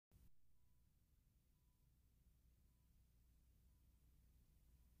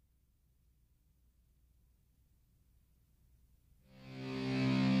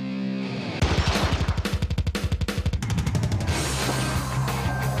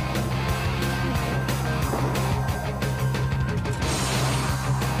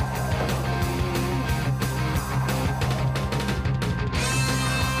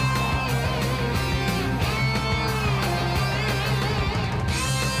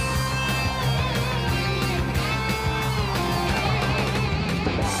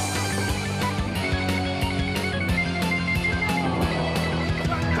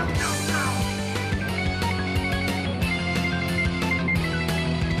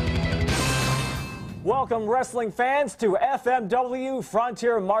Welcome, wrestling fans, to FMW,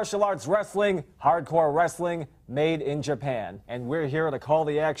 Frontier Martial Arts Wrestling, hardcore wrestling made in Japan. And we're here to call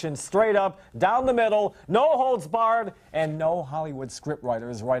the action straight up, down the middle, no holds barred, and no Hollywood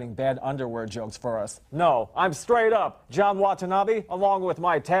scriptwriters writing bad underwear jokes for us. No, I'm straight up John Watanabe, along with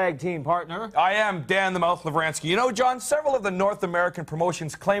my tag team partner. I am Dan the Mouth Lavransky. You know, John, several of the North American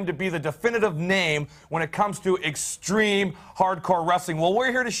promotions claim to be the definitive name when it comes to extreme hardcore wrestling. Well,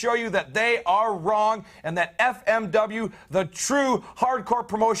 we're here to show you that they are wrong and that FMW, the true hardcore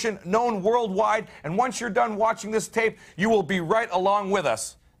promotion known worldwide, and once you're done watching this tape, you will be right along with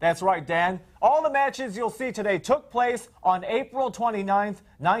us. That's right, Dan. All the matches you'll see today took place on April 29th,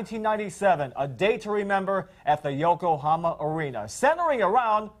 1997, a day to remember at the Yokohama Arena, centering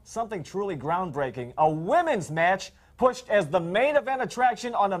around something truly groundbreaking, a women's match pushed as the main event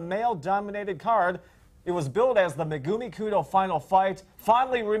attraction on a male-dominated card. It was billed as the Megumi Kudo Final Fight,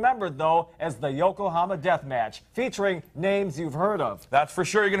 fondly remembered, though, as the Yokohama Deathmatch, featuring names you've heard of. That's for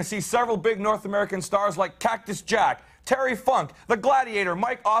sure. You're going to see several big North American stars like Cactus Jack, Terry Funk, the Gladiator,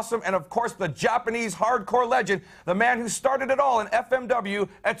 Mike Awesome, and of course the Japanese hardcore legend, the man who started it all in FMW,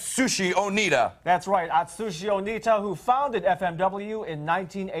 Atsushi Onita. That's right, Atsushi Onita, who founded FMW in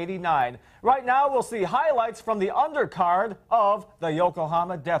 1989. Right now, we'll see highlights from the undercard of the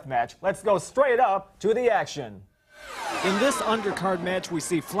Yokohama Deathmatch. Let's go straight up to the action. In this undercard match, we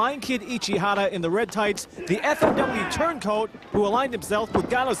see Flying Kid Ichihara in the red tights, the FMW turncoat, who aligned himself with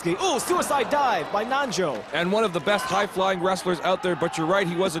Ganosuke. Ooh, suicide dive by Nanjo. And one of the best high-flying wrestlers out there, but you're right,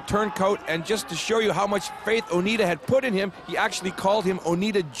 he was a turncoat. And just to show you how much faith Onita had put in him, he actually called him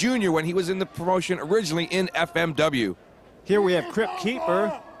Onita Jr. when he was in the promotion originally in FMW. Here we have Crypt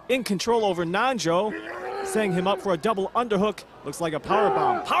Keeper in control over Nanjo, setting him up for a double underhook. Looks like a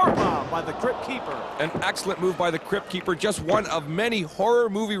powerbomb. Powerbomb by the Crypt Keeper. An excellent move by the Crypt Keeper, just one of many horror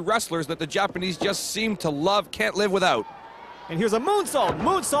movie wrestlers that the Japanese just seem to love, can't live without. And here's a moonsault.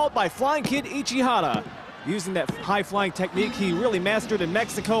 Moonsault by Flying Kid Ichihara, using that high-flying technique he really mastered in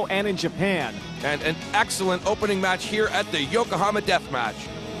Mexico and in Japan. And an excellent opening match here at the Yokohama Deathmatch.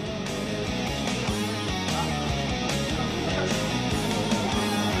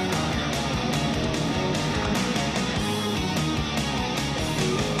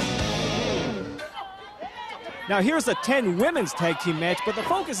 Now here's a 10 women's tag team match, but the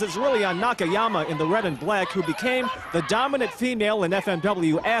focus is really on Nakayama in the red and black, who became the dominant female in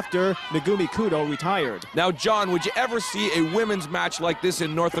FMW after Megumi Kudo retired. Now, John, would you ever see a women's match like this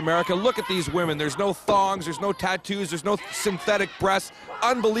in North America? Look at these women. There's no thongs, there's no tattoos, there's no synthetic breasts.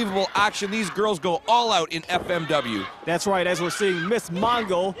 Unbelievable action. These girls go all out in FMW. That's right, as we're seeing Miss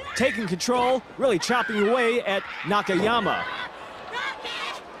Mongol taking control, really chopping away at Nakayama.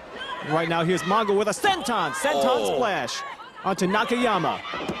 Right now, here's Mongol with a senton splash onto Nakayama.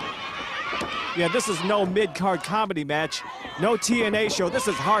 Yeah, this is no mid-card comedy match, no TNA show. This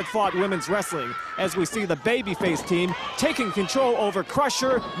is hard-fought women's wrestling, as we see the babyface team taking control over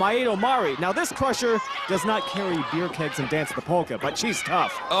Crusher Maeda Mari. Now, this Crusher does not carry beer kegs and dance the polka, but she's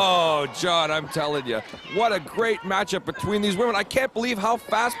tough. Oh, John, I'm telling you, what a great matchup between these women. I can't believe how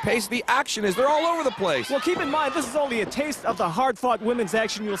fast-paced the action is. They're all over the place. Well, keep in mind, this is only a taste of the hard-fought women's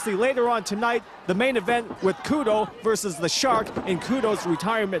action you'll see later on tonight, the main event with Kudo versus the Shark in Kudo's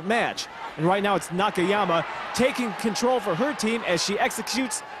retirement match. And right now, it's Nakayama taking control for her team as she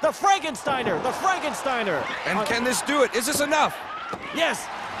executes the Frankensteiner, And can this do it? Is this enough? Yes,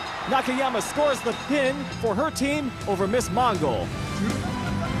 Nakayama scores the pin for her team over Miss Mongol.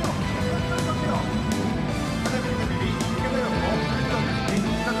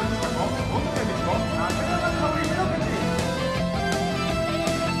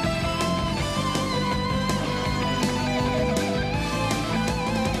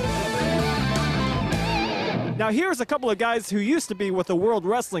 Now here's a couple of guys who used to be with the World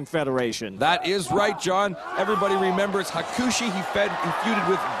Wrestling Federation. That is right, John. Everybody remembers Hakushi. He feuded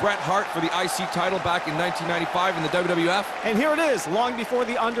with Bret Hart for the IC title back in 1995 in the WWF. And here it is, long before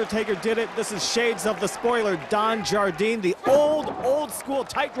The Undertaker did it. This is shades of the spoiler, Don Jardine, the old school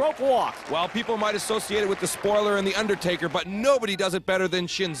tightrope walk. Well, people might associate it with the spoiler and The Undertaker, but nobody does it better than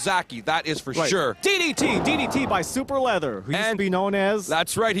Shinzaki. That is for sure. DDT by Super Leather, who used to be known as...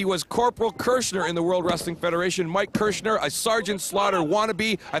 That's right, he was Corporal Kirshner in the World Wrestling Federation. Mike Kirshner, a Sergeant Slaughter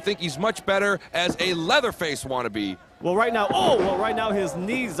wannabe. I think he's much better as a Leatherface wannabe. Well, right now his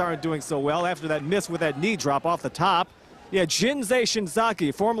knees aren't doing so well after that miss with that knee drop off the top. Yeah, Jinsei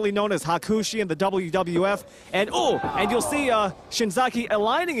Shinzaki, formerly known as Hakushi in the WWF. And you'll see Shinzaki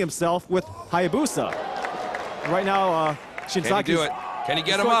aligning himself with Hayabusa. Right now, Shinzaki. Can he do it? Can he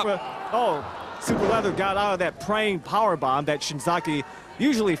get him up? Super Leather got out of that praying powerbomb that Shinzaki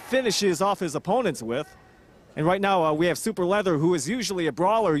usually finishes off his opponents with. And right now we have Super Leather, who is usually a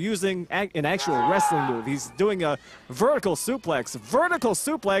brawler using an actual wrestling move. He's doing a vertical suplex. Vertical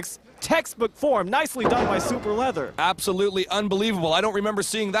suplex, textbook form. Nicely done by Super Leather. Absolutely unbelievable. I don't remember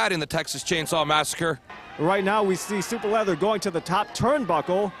seeing that in the Texas Chainsaw Massacre. Right now we see Super Leather going to the top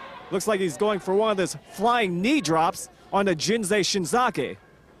turnbuckle. Looks like he's going for one of those flying knee drops on the Jinsei Shinzaki.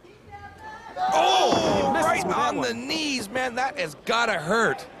 Oh, right on the knees, man. That has gotta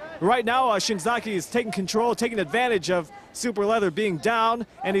hurt. Right now, Shinzaki is taking control, taking advantage of Super Leather being down,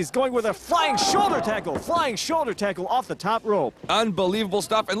 and he's going with a flying shoulder tackle off the top rope. Unbelievable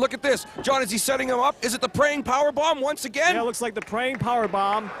stuff. And look at this. John, is he setting him up? Is it the praying power bomb once again? Yeah, it looks like the praying power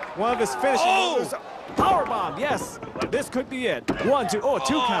bomb. One of his finishing moves. Power bomb, yes. This could be it. 1, 2,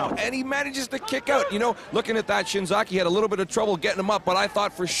 two count. And he manages to kick out. You know, looking at that, Shinzaki had a little bit of trouble getting him up, but I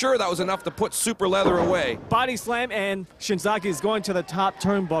thought for sure that was enough to put Super Leather away. Body slam, and Shinzaki is going to the top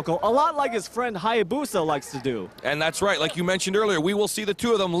turnbuckle, a lot like his friend Hayabusa likes to do. And that's right, like you mentioned earlier, we will see the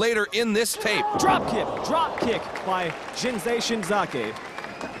two of them later in this tape. Drop kick by Jinsei Shinzaki,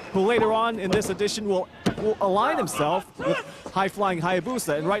 who later on in this edition will align himself with high-flying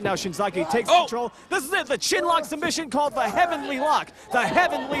Hayabusa. And right now Shinzaki takes control. This is it, the chin lock submission called the Heavenly Lock. The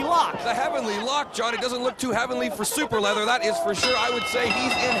Heavenly Lock. The Heavenly Lock, John. It doesn't look too heavenly for Super Leather. That is for sure. I would say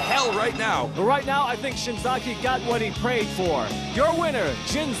he's in hell right now. But right now, I think Shinzaki got what he prayed for. Your winner,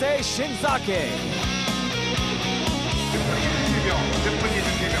 Jinsei Shinzaki.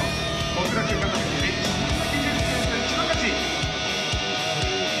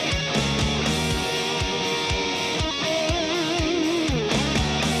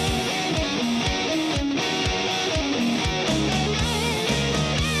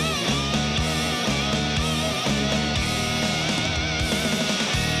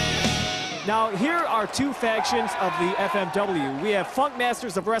 Now, here are two factions of the FMW. We have Funk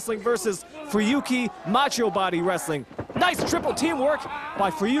Masters of Wrestling versus Fuyuki Macho Body Wrestling. Nice triple teamwork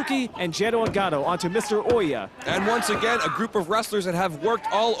by Fuyuki and Jado and Gato onto Mr. Oya. And once again, a group of wrestlers that have worked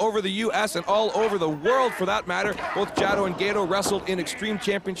all over the U.S. and all over the world, for that matter. Both Jado and Gato wrestled in Extreme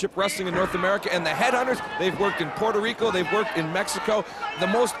Championship Wrestling in North America, and the Headhunters, they've worked in Puerto Rico, they've worked in Mexico. The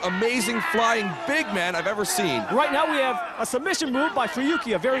most amazing flying big man I've ever seen. Right now we have a submission move by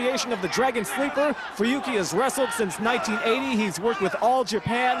Fuyuki, a variation of the Dragon Sleeper. Fuyuki has wrestled since 1980. He's worked with All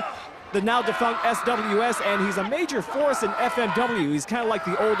Japan, the now defunct SWS, and he's a major force in FMW. He's kind of like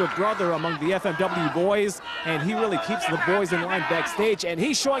the older brother among the FMW boys, and he really keeps the boys in line backstage, and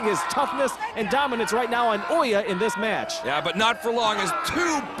he's showing his toughness and dominance right now on Oya in this match. Yeah, but not for long, as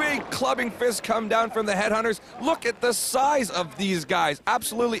two big clubbing fists come down from the Headhunters. Look at the size of these guys.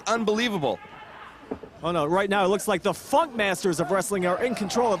 Absolutely unbelievable. Oh no, right now it looks like the Funk Masters of Wrestling are in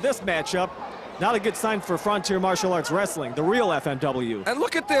control of this matchup. Not a good sign for Frontier Martial Arts Wrestling, the real FMW. And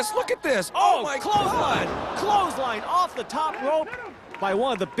look at this, look at this. Oh my clothesline! God. Clothesline off the top rope by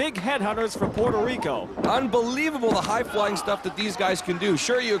one of the big Headhunters from Puerto Rico. Unbelievable the high-flying stuff that these guys can do.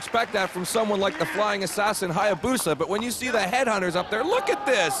 Sure, you expect that from someone like the flying assassin Hayabusa, but when you see the Headhunters up there, look at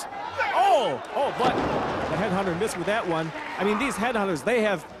this. But the Headhunter missed with that one. I mean, these Headhunters, they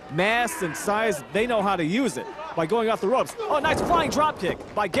have mass and size. They know how to use it by going off the ropes. Oh, nice flying drop kick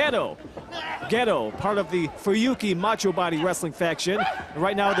by Geto. Geto, part of the Fuyuki Macho Body Wrestling faction. And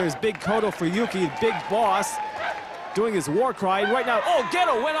right now there's Big Koto Fuyuki, Big Boss, doing his war cry. And right now,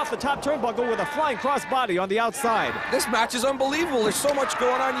 Geto went off the top turnbuckle with a flying crossbody on the outside. This match is unbelievable. There's so much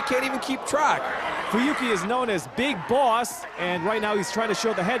going on, you can't even keep track. Fuyuki is known as Big Boss, and right now he's trying to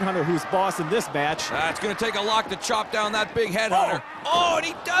show the Headhunter who's boss in this match. It's going to take a lock to chop down that big Headhunter. And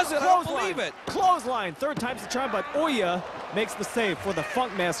he does it. I don't believe it. Clothesline, third time's the charm, but Oya makes the save for the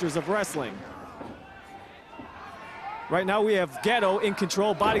Funk Masters of Wrestling. Right now we have Geto in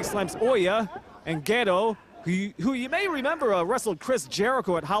control, body slams Oya, and Geto, who you may remember wrestled Chris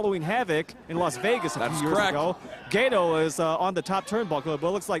Jericho at Halloween Havoc in Las Vegas a few years ago. Geto is on the top turnbuckle, but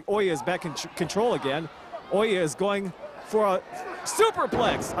it looks like Oya is back in control again. Oya is going for a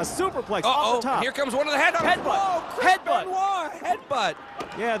superplex off the top. Here comes one of the Headhunters. Headbutt.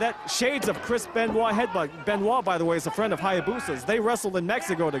 Yeah, that shades of Chris Benoit headbutt. Benoit, by the way, is a friend of Hayabusa's. They wrestled in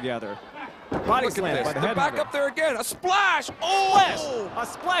Mexico together. Body slam by the Headhunter. Back up there again. A splash. A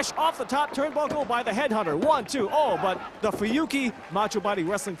splash off the top turnbuckle by the Headhunter. 1, 2, but the Fuyuki Macho Body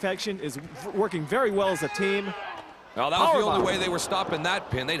Wrestling faction is working very well as a team. Well, that was the only way they were stopping that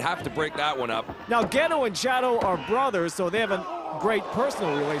pin. They'd have to break that one up. Now, Geto and Jado are brothers, so they have a great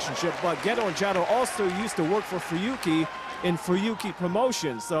personal relationship, but Geto and Jado also used to work for Fuyuki in Fuyuki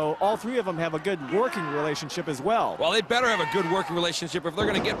Promotions, so all three of them have a good working relationship as well. Well, they better have a good working relationship if they're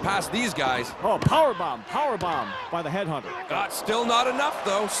going to get past these guys. Oh, powerbomb by the headhunter. Still not enough,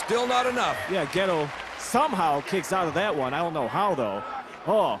 though. Still not enough. Yeah, Geto somehow kicks out of that one. I don't know how, though.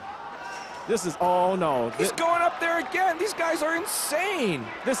 Oh, this is, oh no. He's going up there again. These guys are insane.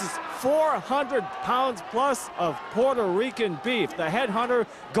 This is 400 pounds plus of Puerto Rican beef. The headhunter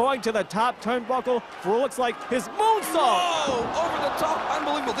going to the top turnbuckle for what looks like his moonsault. Oh, over the top.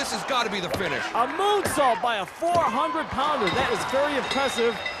 Unbelievable. This has got to be the finish. A moonsault by a 400-pounder. That is very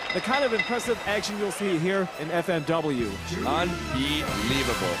impressive. The kind of impressive action you'll see here in FMW.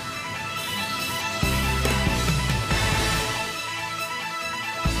 Unbelievable.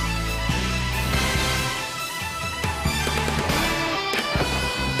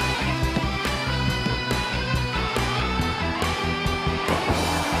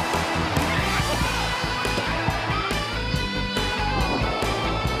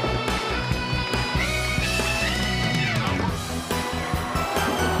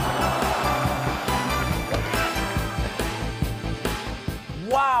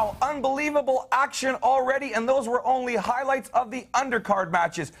 Wow, unbelievable action already, and those were only highlights of the undercard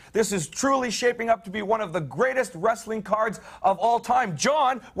matches. This is truly shaping up to be one of the greatest wrestling cards of all time.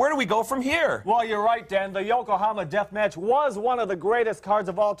 John, where do we go from here? Well, you're right, Dan. The Yokohama Deathmatch was one of the greatest cards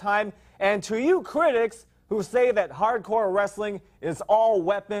of all time. And to you critics who say that hardcore wrestling is all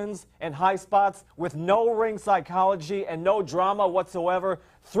weapons and high spots with no ring psychology and no drama whatsoever,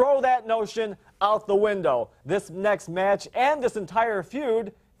 throw that notion out the window. This next match and this entire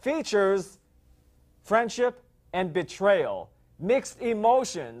feud features friendship and betrayal, mixed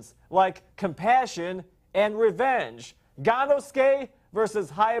emotions like compassion and revenge. Ganosuke versus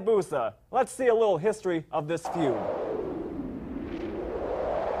Hayabusa. Let's see a little history of this feud.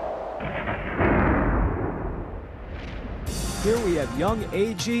 Here we have young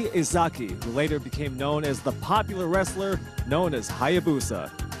Eiji Izaki, who later became known as the popular wrestler known as Hayabusa.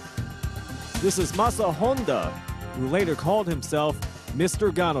 This is Masa Honda, who later called himself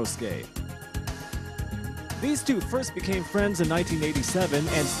Mr. Ganosuke. These two first became friends in 1987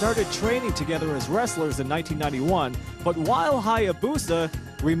 and started training together as wrestlers in 1991, but while Hayabusa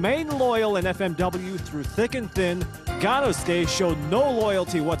remained loyal in FMW through thick and thin, Ganosuke showed no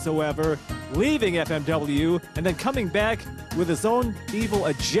loyalty whatsoever, leaving FMW and then coming back with his own evil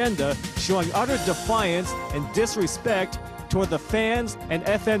agenda, showing utter defiance and disrespect toward the fans and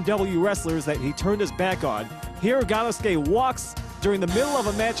FMW wrestlers that he turned his back on. Here, Ganosuke walks during the middle of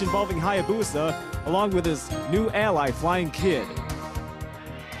a match involving Hayabusa, along with his new ally, Flying Kid.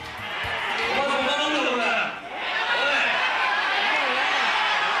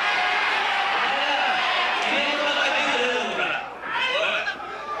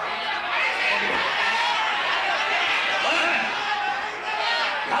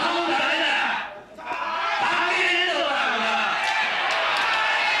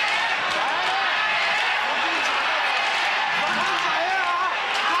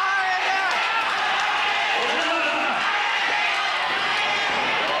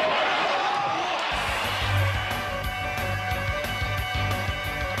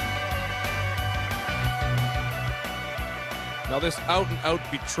 Now this out-and-out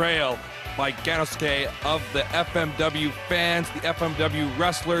betrayal by Ganosuke of the FMW fans, the FMW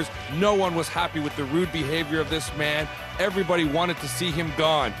wrestlers. No one was happy with the rude behavior of this man. Everybody wanted to see him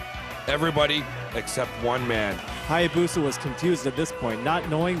gone. Everybody except one man. Hayabusa was confused at this point, not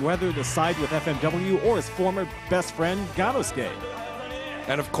knowing whether to side with FMW or his former best friend, Ganosuke.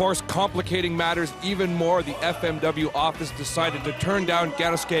 And of course, complicating matters even more, the FMW office decided to turn down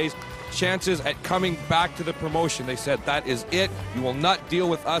Ganosuke's chances at coming back to the promotion. They said, that is it. You will not deal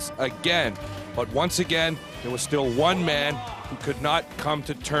with us again. But once again, there was still one man who could not come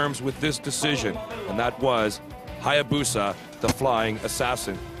to terms with this decision, and that was Hayabusa, the Flying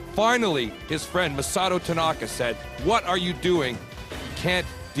Assassin. Finally, his friend Masato Tanaka said, what are you doing? You can't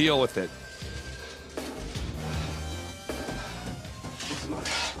deal with it.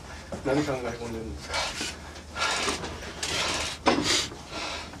 何考え込んでるんですか。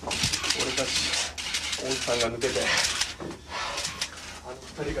俺たち大内さんが抜けて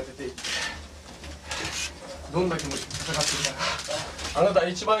2人が出ていってどんだけ戦ってきたかあなた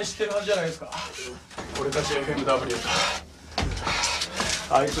一番知ってるはずじゃないですか。俺たち FMW と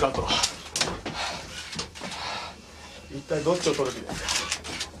あいつらと一体どっちを取る気ですか。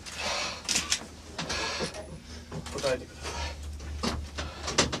答えてください。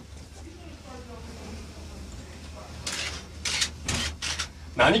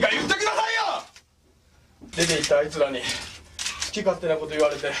 何か言ってくださいよ。出て行ったあいつらに好き勝手なこと言わ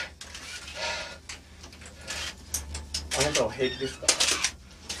れてあなたは平気ですか？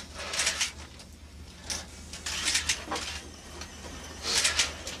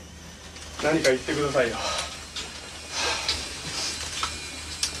何か言ってくださいよ。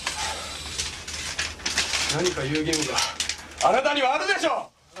何か言う義務があなたにはあるでしょ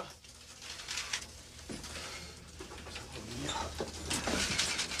う。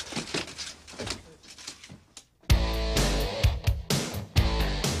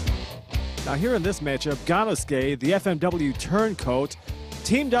Now here in this matchup, Ganosuke, the FMW turncoat,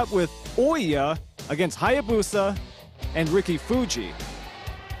 teamed up with Oya against Hayabusa and Ricky Fuji.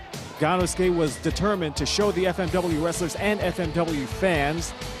 Ganosuke was determined to show the FMW wrestlers and FMW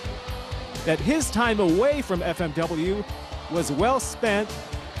fans that his time away from FMW was well spent,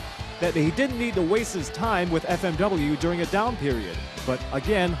 that he didn't need to waste his time with FMW during a down period. But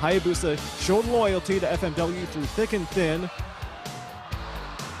again, Hayabusa showed loyalty to FMW through thick and thin,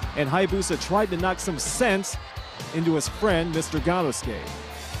 and Hayabusa tried to knock some sense into his friend, Mr. Ganosuke.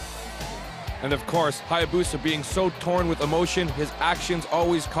 And of course, Hayabusa being so torn with emotion, his actions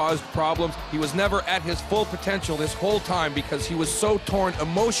always caused problems. He was never at his full potential this whole time because he was so torn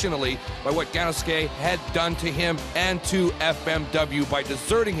emotionally by what Ganosuke had done to him and to FMW by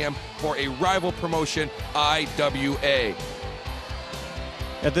deserting him for a rival promotion, IWA.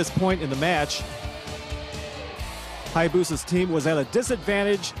 At this point in the match, Hayabusa's team was at a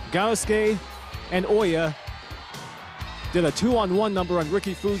disadvantage. Ganosuke and Oya did a 2-on-1 number on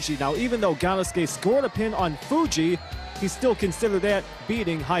Ricky Fuji. Now, even though Ganosuke scored a pin on Fuji, he still considered that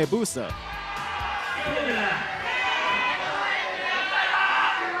beating Hayabusa.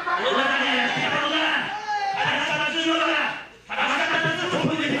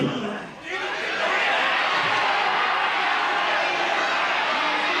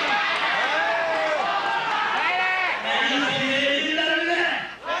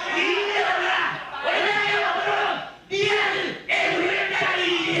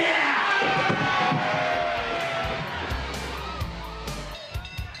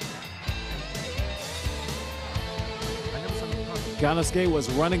 Ganosuke was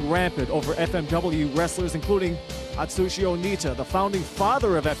running rampant over FMW wrestlers, including Atsushi Onita, the founding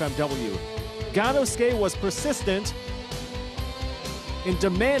father of FMW. Ganosuke was persistent in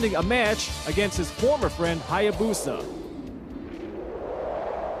demanding a match against his former friend Hayabusa.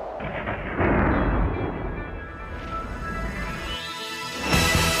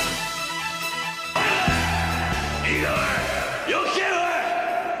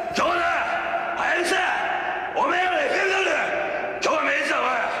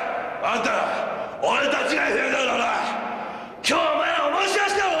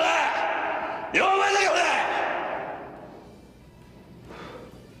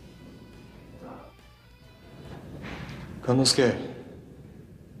勘之助、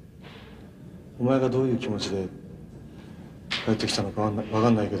お前がどういう気持ちで帰ってきたのかわか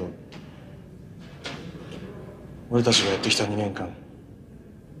んないけど、俺たちがやってきた2年間、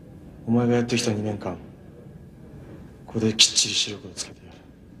お前がやってきた2年間、ここできっちり視力をつけてやる。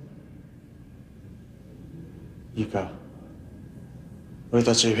いいか、俺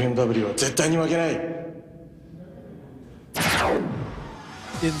たち FMW は絶対に負けない。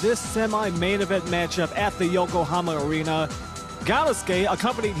In this semi-main event matchup at the Yokohama Arena, Ganosuke,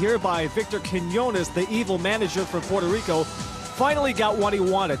 accompanied here by Victor Quinones, the evil manager from Puerto Rico, finally got what he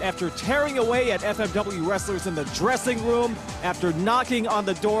wanted. After tearing away at FMW wrestlers in the dressing room, after knocking on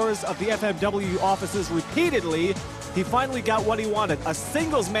the doors of the FMW offices repeatedly, he finally got what he wanted, a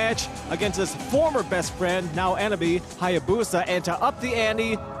singles match against his former best friend, now enemy, Hayabusa. And to up the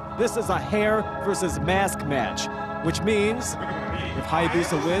ante, this is a hair versus mask match, which means if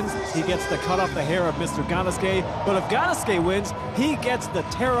Hayabusa wins, he gets to cut off the hair of Mr. Ganosuke. But if Ganosuke wins, he gets to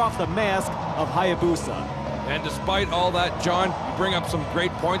tear off the mask of Hayabusa. And despite all that, John, you bring up some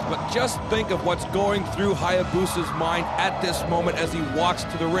great points, but just think of what's going through Hayabusa's mind at this moment as he walks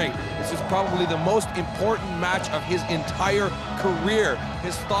to the ring. This is probably the most important match of his entire career.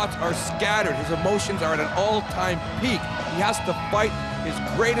 His thoughts are scattered. His emotions are at an all-time peak. He has to fight. His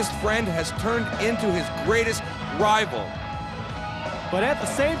greatest friend has turned into his greatest rival. But at the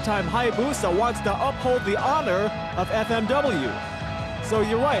same time, Hayabusa wants to uphold the honor of FMW. So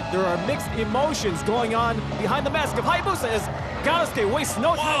you're right, there are mixed emotions going on behind the mask of Hayabusa as Ganosuke wastes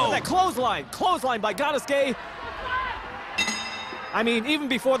no time with that clothesline. Clothesline by Ganosuke. I mean, even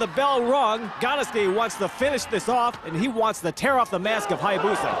before the bell rung, Ganosuke wants to finish this off, and he wants to tear off the mask of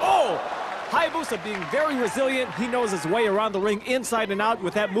Hayabusa. Oh! Hayabusa being very resilient. He knows his way around the ring inside and out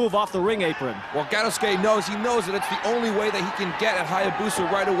with that move off the ring apron. Well, Ganosuke knows that it's the only way that he can get at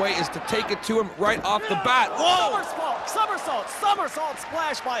Hayabusa right away is to take it to him right off the bat. Whoa! Somersault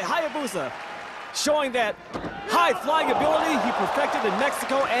splash by Hayabusa, showing that high-flying ability he perfected in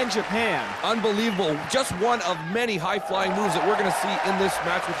Mexico and Japan. Unbelievable. Just one of many high-flying moves that we're going to see in this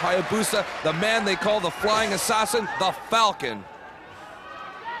match with Hayabusa, the man they call the Flying Assassin, the Falcon.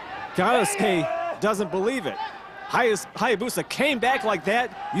 Ganosuke doesn't believe it. Hayabusa came back like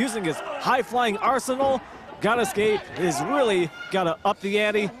that using his high-flying arsenal. Ganosuke is really got to up the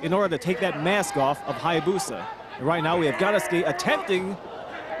ante in order to take that mask off of Hayabusa. And right now we have Ganosuke attempting.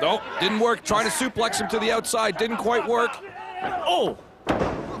 Nope, didn't work. Trying to suplex him to the outside. Didn't quite work. Oh!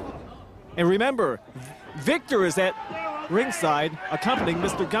 And remember, Victor is at ringside accompanying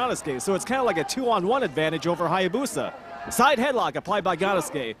Mr. Ganosuke, so it's kind of like a 2-on-1 advantage over Hayabusa. Side headlock applied by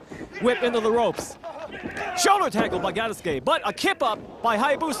Ganosuke. Whip into the ropes. Shoulder tackle by Ganosuke, but a kip up by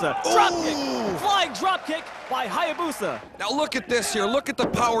Hayabusa. Drop kick, flying drop kick by Hayabusa. Now look at this here. Look at the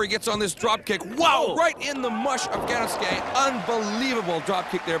power he gets on this drop kick. Wow, right in the mush of Ganosuke. Unbelievable drop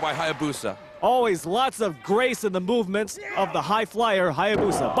kick there by Hayabusa. Always lots of grace in the movements of the high flyer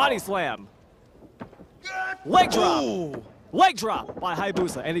Hayabusa. Body slam. Leg drop. Ooh. Leg drop by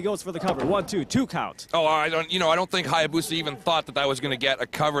Hayabusa, and he goes for the cover. 1-2, 2 count. Oh, I don't think Hayabusa even thought that was going to get a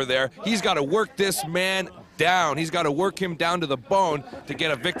cover there. He's got to work this man down. He's got to work him down to the bone to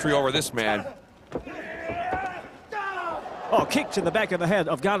get a victory over this man. Oh, kick to the back of the head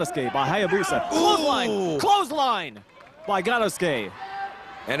of Ganosuke by Hayabusa. Clothesline! Clothesline by Ganosuke.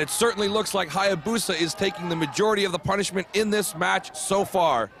 And it certainly looks like Hayabusa is taking the majority of the punishment in this match so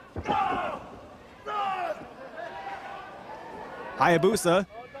far. Hayabusa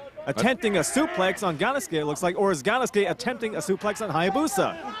attempting a suplex on Ganosuke, it looks like, or is Ganosuke attempting a suplex on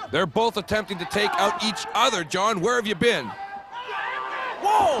Hayabusa? They're both attempting to take out each other, John. Where have you been?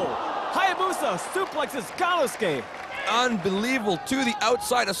 Whoa! Hayabusa suplexes Ganosuke. Unbelievable. To the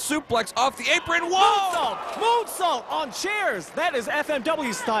outside, a suplex off the apron. Whoa! Moonsault on chairs. That is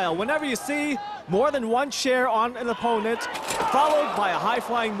FMW style. Whenever you see more than one chair on an opponent, followed by a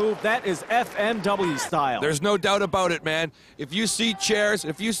high-flying move, that is FMW style. There's no doubt about it, man. If you see chairs,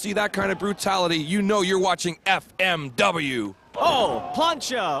 if you see that kind of brutality, you know you're watching FMW. Oh,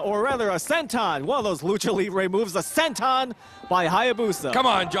 plancha, or rather a senton. One of those lucha libre moves, a senton by Hayabusa. Come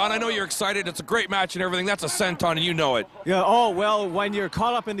on, John. I know you're excited. It's a great match and everything. That's a senton, and you know it. Yeah. Oh, well, when you're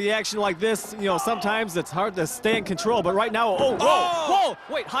caught up in the action like this, you know, sometimes it's hard to stay in control. But right now, whoa.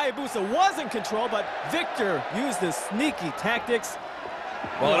 Wait, Hayabusa was in control, but Victor used his sneaky tactics.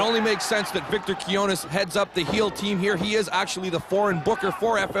 Well, it only makes sense that Victor Quiones heads up the heel team here. He is actually the foreign booker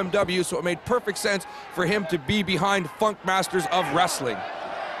for FMW, so it made perfect sense for him to be behind Funk Masters of Wrestling.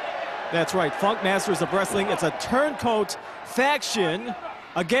 That's right, Funk Masters of Wrestling. It's a turncoat faction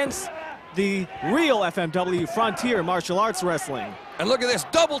against the real FMW Frontier Martial Arts Wrestling. And look at this,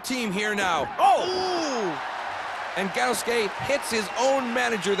 double team here now. Oh! And Ganosuke hits his own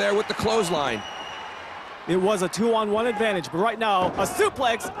manager there with the clothesline. It was a 2-on-1 advantage, but right now, a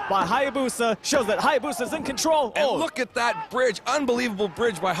suplex by Hayabusa shows that Hayabusa's in control. And look at that bridge, unbelievable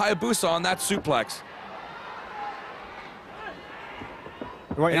bridge by Hayabusa on that suplex.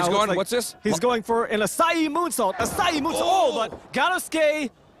 Right and now, he's going, like what's this? He's going for an Asai moonsault. Oh, but Ganosuke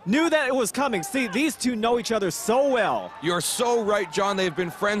knew that it was coming. See, these two know each other so well. You're so right, John. They've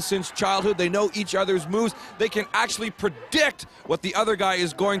been friends since childhood. They know each other's moves. They can actually predict what the other guy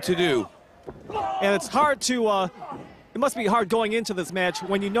is going to do. And it's hard to, it must be hard going into this match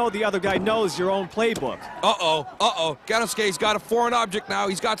when you know the other guy knows your own playbook. Ganosuke's got a foreign object now.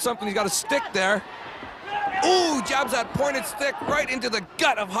 He's got something. He's got a stick there. Ooh, jabs that pointed stick right into the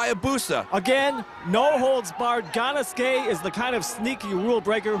gut of Hayabusa. Again, no holds barred. Ganosuke is the kind of sneaky rule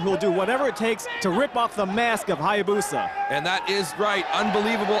breaker who'll do whatever it takes to rip off the mask of Hayabusa. And that is right.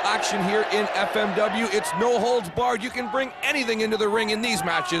 Unbelievable action here in FMW. It's no holds barred. You can bring anything into the ring in these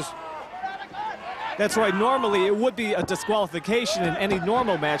matches. That's right. Normally, it would be a disqualification in any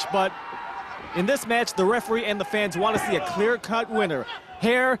normal match, but in this match, the referee and the fans want to see a clear-cut winner.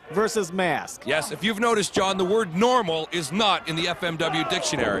 Hair versus mask. Yes, if you've noticed, John, the word normal is not in the FMW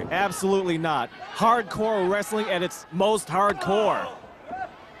dictionary. Absolutely not. Hardcore wrestling at its most hardcore.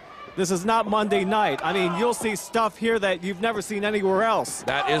 This is not Monday night. I mean, you'll see stuff here that you've never seen anywhere else.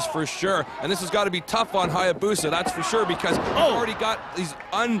 That is for sure. And this has got to be tough on Hayabusa, that's for sure, because he's already got these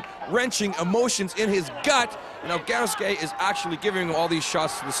unwrenching emotions in his gut. You know, Ganosuke is actually giving him all these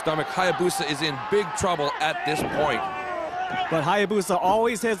shots to the stomach. Hayabusa is in big trouble at this point. But Hayabusa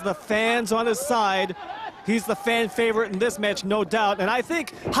always has the fans on his side. He's the fan favorite in this match, no doubt. And I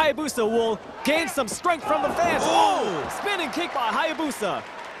think Hayabusa will gain some strength from the fans. Oh! Spinning kick by Hayabusa.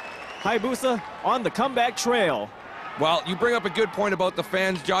 Hayabusa on the comeback trail. Well, you bring up a good point about the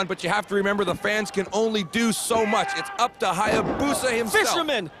fans, John, but you have to remember the fans can only do so much. It's up to Hayabusa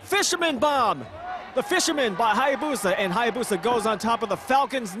himself. Fisherman bomb. the fisherman by Hayabusa, and Hayabusa goes on top of the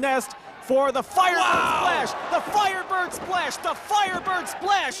Falcon's nest for the Firebird splash. The Firebird splash. The Firebird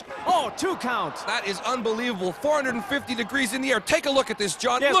splash. Oh, 2 count. That is unbelievable. 450 degrees in the air. Take a look at this,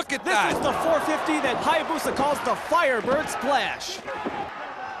 John. Yes, look at that. This is the 450 that Hayabusa calls the Firebird splash.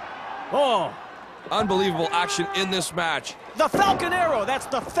 Oh. Unbelievable action in this match. The Falcon Arrow. That's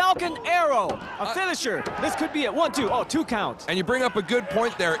the Falcon Arrow. A finisher. This could be it. 1, 2. Oh, 2 count. And you bring up a good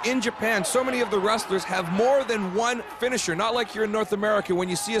point there. In Japan, so many of the wrestlers have more than one finisher. Not like here in North America. When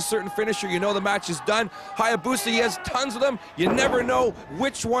you see a certain finisher, you know the match is done. Hayabusa, he has tons of them. You never know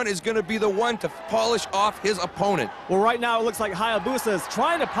which one is going to be the one to polish off his opponent. Well, right now it looks like Hayabusa is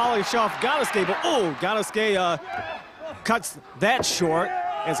trying to polish off Ganosuke, but oh, Ganosuke cuts that short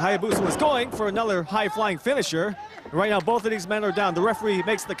as Hayabusa was going for another high-flying finisher. Right now, both of these men are down. The referee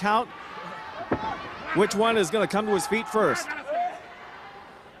makes the count. Which one is going to come to his feet first?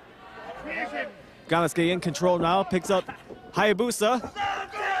 Ganosuke in control now, picks up Hayabusa.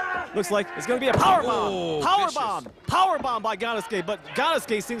 Looks like it's going to be a power bomb. Oh, power vicious. bomb. Power bomb by Ganosuke, but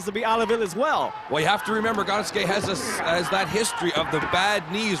Ganosuke seems to be out of it as well. Well, you have to remember, Ganosuke has that history of the bad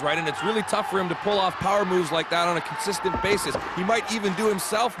knees, right? And it's really tough for him to pull off power moves like that on a consistent basis. He might even do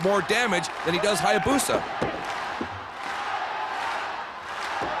himself more damage than he does Hayabusa.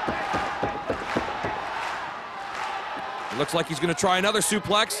 It looks like he's going to try another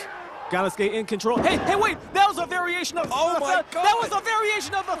suplex. Ganosuke in control. Hey, wait! That was a variation of that was a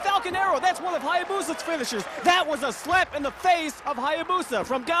variation of the Falcon Arrow. That's one of Hayabusa's finishers. That was a slap in the face of Hayabusa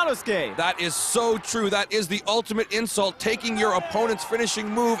from Ganosuke. That is so true. That is the ultimate insult, taking your opponent's finishing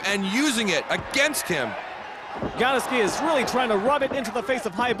move and using it against him. Ganosuke is really trying to rub it into the face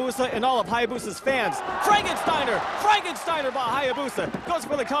of Hayabusa and all of Hayabusa's fans. Frankensteiner by Hayabusa goes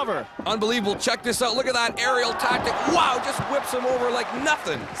for the cover. Unbelievable. Check this out. Look at that aerial tactic. Wow, just whips him over like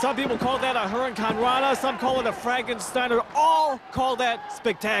nothing. Some people call that a Hurricane Rana. Some call it a Frankensteiner. All call that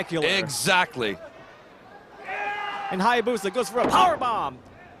spectacular. Exactly. And Hayabusa goes for a power bomb.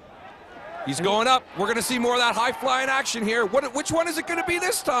 He's going up. We're going to see more of that high-flying action here. Which one is it going to be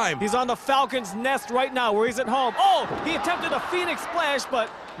this time? He's on the Falcon's nest right now where he's at home. Oh, he attempted a Phoenix splash, but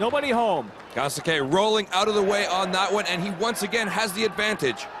nobody home. Ganosuke rolling out of the way on that one, and he once again has the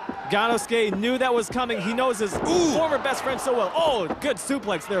advantage. Ganosuke knew that was coming. He knows his former best friend so well. Oh, good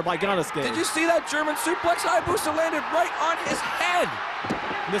suplex there by Ganosuke. Did you see that German suplex? Hayabusa landed right on his head.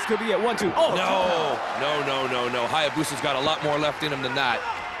 This could be at 1, 2. Oh, No. Hayabusa's got a lot more left in him than that.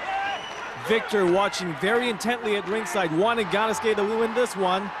 Victor watching very intently at ringside, wanting Ganosuke to win this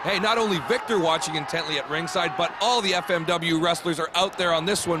one. Hey, not only Victor watching intently at ringside, but all the FMW wrestlers are out there on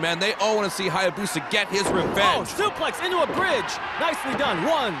this one, man. They all want to see Hayabusa get his revenge. Oh, suplex into a bridge. Nicely done.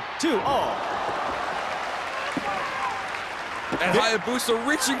 1, 2, oh. And Hayabusa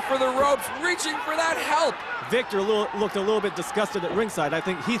reaching for the ropes, reaching for that help. Victor looked a little bit disgusted at ringside. I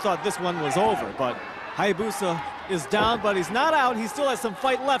think he thought this one was over, but Hayabusa is down, but he's not out. He still has some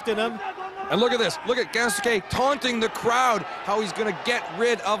fight left in him. And look at this. Look at Ganosuke taunting the crowd, how he's going to get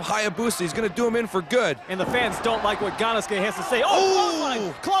rid of Hayabusa. He's going to do him in for good. And the fans don't like what Ganosuke has to say.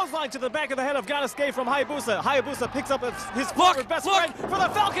 Oh, clothesline to the back of the head of Ganosuke from Hayabusa. Hayabusa picks up his former best friend for the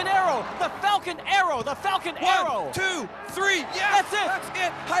Falcon Arrow. The Falcon Arrow. The Falcon Arrow. 1, 2, 3. Yes, that's it. That's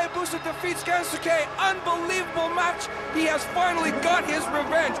it. Hayabusa defeats Ganosuke. Unbelievable match. He has finally got his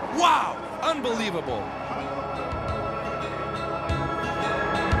revenge. Wow. Unbelievable.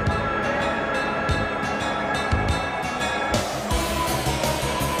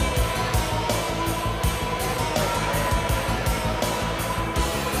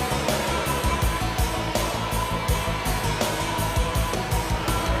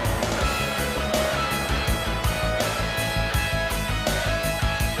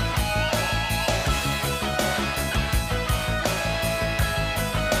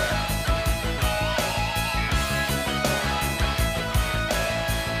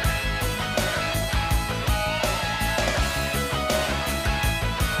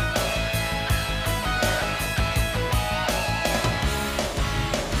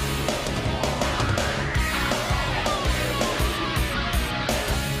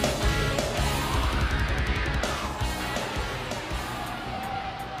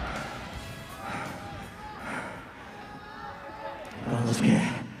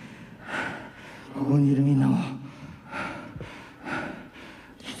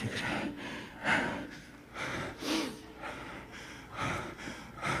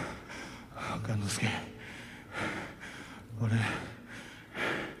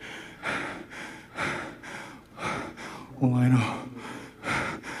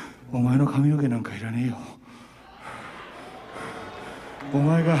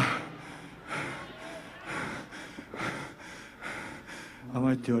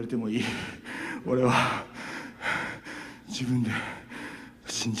 甘いって言われてもいい。俺は自分で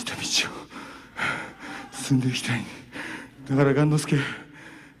信じた道を進んでいきたい。だから雁之助、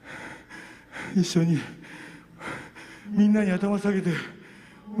一緒にみんなに頭下げて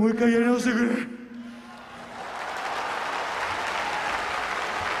もう一回やり直してくれ。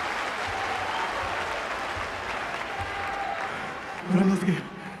雁之助、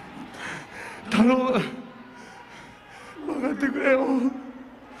頼む。分かってくれよ。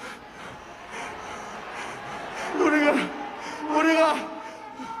俺が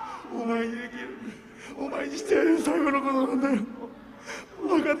お前にできる、お前にしてやる最後のことなんだよ。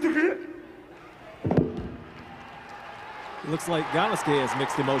分かってくれ。 Looks like Ganosuke has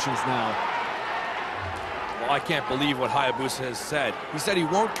mixed emotions now. Well, I can't believe what Hayabusa has said. He said he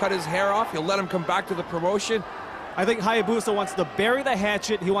won't cut his hair off. He'll let him come back to the promotion. I think Hayabusa wants to bury the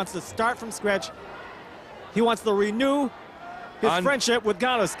hatchet. He wants to start from scratch. He wants to renew his friendship with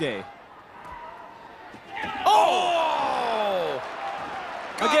Ganosuke. Oh!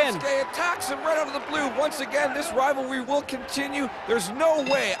 Again. Ganosuke attacks him right out of the blue. Once again, this rivalry will continue. There's no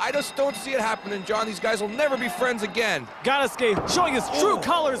way. I just don't see it happening, John. These guys will never be friends again. Ganosuke showing his true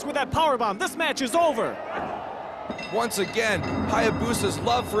colors with that powerbomb. This match is over. Once again, Hayabusa's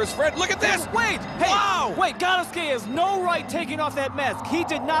love for his friend. Look at this! Wait! Hey! Wow! Wait, Ganosuke has no right taking off that mask. He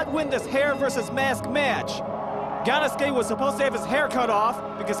did not win this hair versus mask match. Ganosuke was supposed to have his hair cut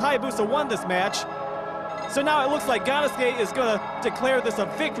off because Hayabusa won this match. So now it looks like Ganosuke is going to declare this a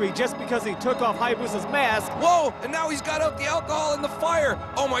victory just because he took off Hayabusa's mask. Whoa! And now he's got out the alcohol in the fire.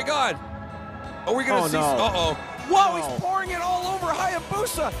 Oh my God! Are we gonna see? No. Uh-oh! Whoa! No. He's pouring it all over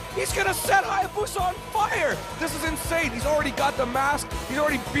Hayabusa. He's gonna set Hayabusa on fire. This is insane. He's already got the mask. He's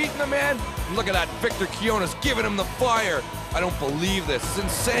already beaten the man. And look at that! Victor Kiona's giving him the fire. I don't believe this. It's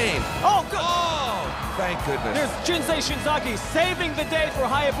insane. Oh, good. Oh! Thank goodness. There's Jinsei Shinzaki saving the day for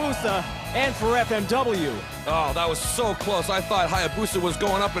Hayabusa and for FMW. Oh, that was so close. I thought Hayabusa was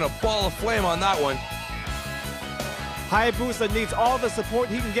going up in a ball of flame on that one. Hayabusa needs all the support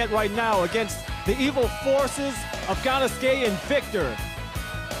he can get right now against the evil forces of Ganosuke and Victor.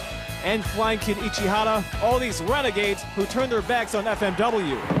 And Flying Kid Ichihara, all these renegades who turn their backs on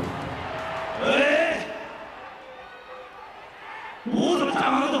FMW.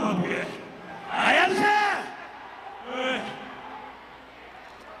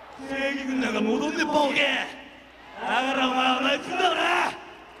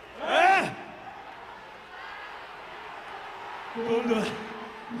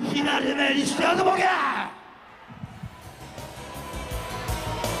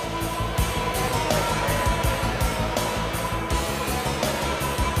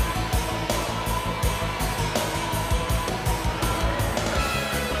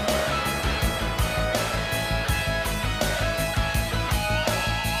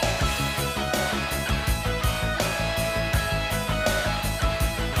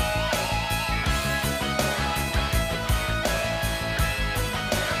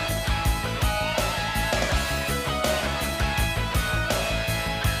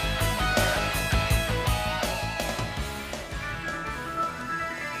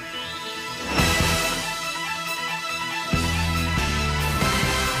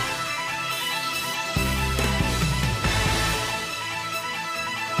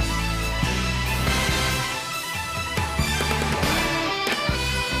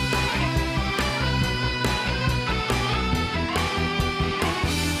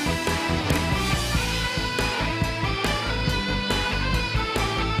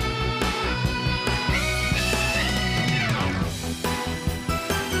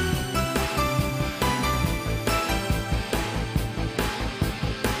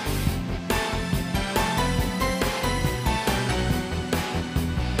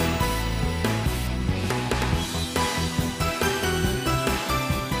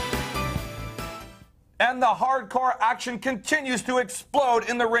 And the hardcore action continues to explode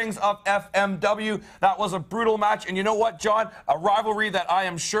in the rings of FMW. That was a brutal match. And you know what, John? A rivalry that I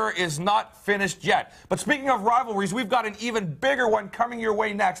am sure is not finished yet. But speaking of rivalries, we've got an even bigger one coming your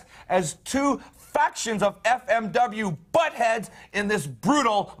way next as two factions of FMW butt heads in this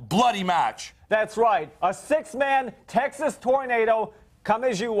brutal, bloody match. That's right. A six-man Texas Tornado, come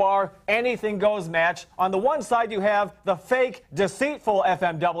as you are, anything goes match. On the one side, you have the fake, deceitful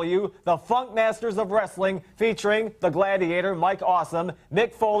FMW, the Funk Masters of Wrestling, featuring the Gladiator, Mike Awesome,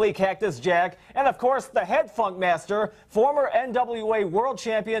 Mick Foley, Cactus Jack, and of course, the head Funk Master, former NWA World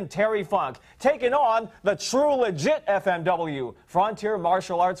Champion Terry Funk, taking on the true legit FMW, Frontier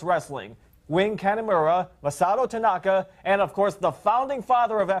Martial Arts Wrestling. Wing Kanemure, Masato Tanaka, and of course the founding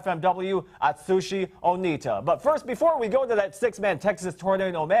father of FMW, Atsushi Onita. But first, before we go to that six-man Texas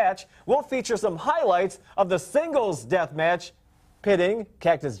Tornado match, we'll feature some highlights of the singles death match pitting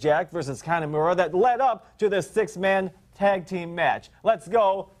Cactus Jack versus Kanemure that led up to this six-man tag team match. Let's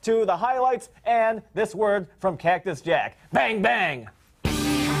go to the highlights and this word from Cactus Jack. Bang, bang!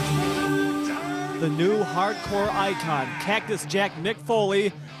 The new hardcore icon, Cactus Jack Mick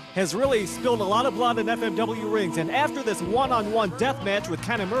Foley, has really spilled a lot of blood in FMW rings, and after this one-on-one death match with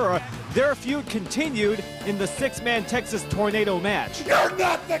Kanemure, their feud continued in the six-man Texas Tornado match. You're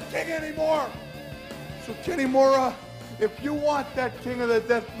not the king anymore! So Kanemure, if you want that King of the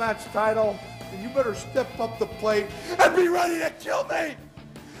Deathmatch title, then you better step up the plate and be ready to kill me!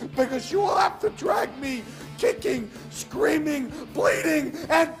 Because you will have to drag me kicking, screaming, bleeding,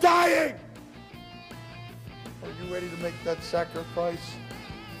 and dying! Are you ready to make that sacrifice?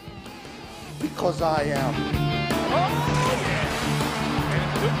 Because I am.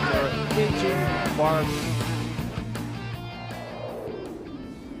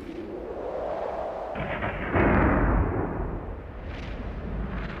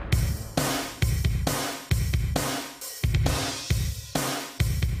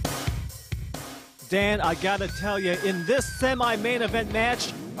 Dan, I gotta tell you, in this semi-main event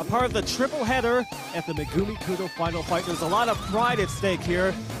match, a part of the triple header at the Megumi Kudo Final Fight, there's a lot of pride at stake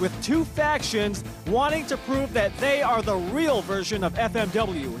here, with two factions wanting to prove that they are the real version of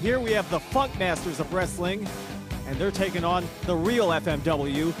FMW. Here we have the Funk Masters of Wrestling, and they're taking on the real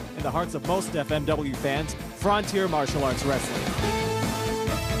FMW, in the hearts of most FMW fans, Frontier Martial Arts Wrestling.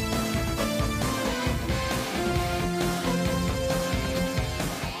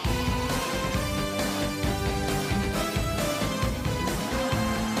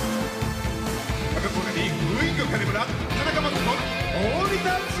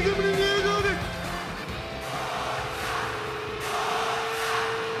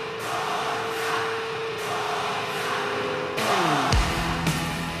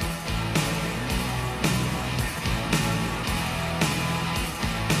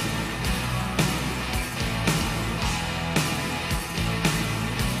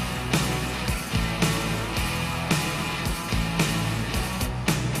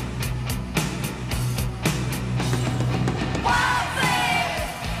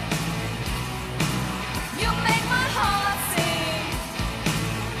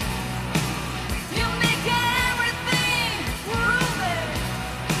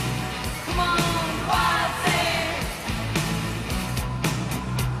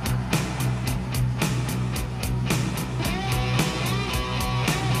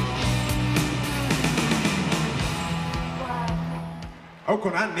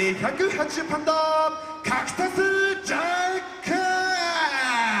 오코난 280판덤 칵터스 자크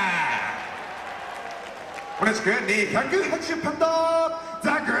오네스크 280판덤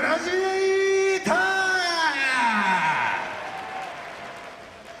자그라지타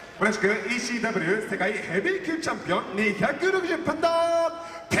오네스크 ECW 세계 헤비급 챔피언 260판덤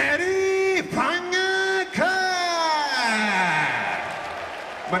테리 방아카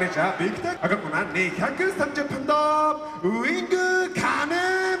마네자 빅터 아까구나 230판덤 우잉그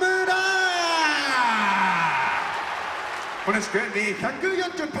가네무라 오네스크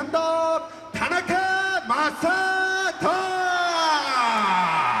 240판덤 타나카 마사토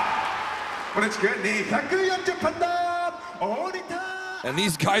오네스크 240판덤 오니타. And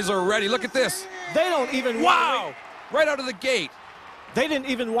these guys are ready. Look at this. They don't even Wow! Right out of the gate. They didn't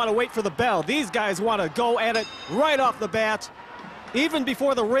even want to wait for the bell. These guys want to go at it right off the bat, even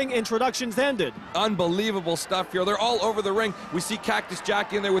before the ring introductions ended. Unbelievable stuff here. They're all over the ring. We see Cactus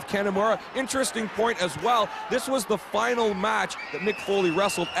Jack in there with Kanemure. Interesting point as well. This was the final match that Mick Foley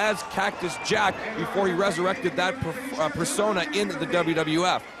wrestled as Cactus Jack before he resurrected that persona in the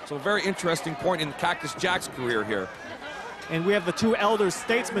WWF. So a very interesting point in Cactus Jack's career here. And we have the two elder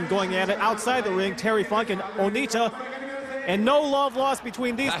statesmen going at it outside the ring, Terry Funk and Onita. And no love lost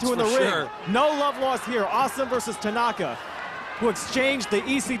between these two in the ring. No love lost here. Awesome versus Tanaka, who exchanged the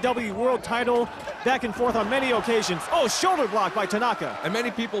ECW World title back and forth on many occasions. Oh, shoulder block by Tanaka. And many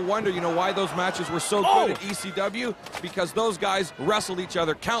people wonder, you know, why those matches were so good at ECW, because those guys wrestled each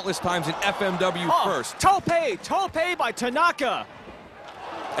other countless times in FMW first. Tope by Tanaka.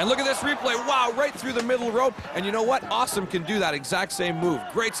 And look at this replay. Wow, right through the middle rope. And you know what? Awesome can do that exact same move.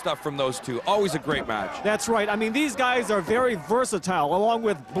 Great stuff from those two. Always a great match. That's right. I mean, these guys are very versatile, along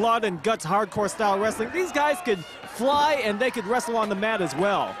with blood and guts hardcore style wrestling. These guys could fly and they could wrestle on the mat as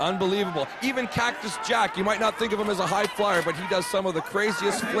well. Unbelievable. Even Cactus Jack, you might not think of him as a high flyer, but he does some of the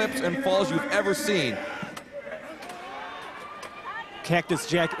craziest flips and falls you've ever seen. Cactus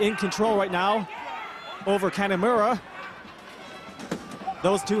Jack in control right now over Kanemure.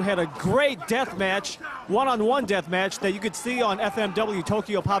 Those two had a great death match, one-on-one death match that you could see on FMW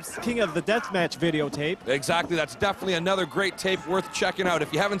Tokyo Pop's King of the Deathmatch videotape. Exactly, that's definitely another great tape worth checking out.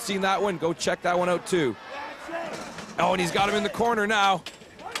 If you haven't seen that one, go check that one out too. Oh, and he's got him in the corner now.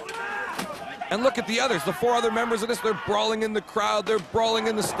 And look at the others, the 4 other members of this, they're brawling in the crowd, they're brawling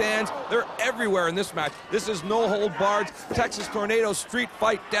in the stands, they're everywhere in this match. This is no hold barred Texas Tornado street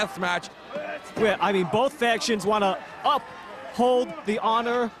fight death match. Well, I mean, both factions want to uphold the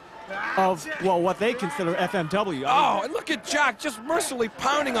honor of, well, what they consider FMW. Oh, and look at Jack just mercilessly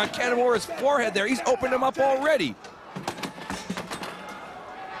pounding on Kanemure's forehead there. He's opened him up already.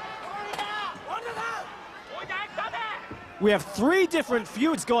 We have 3 different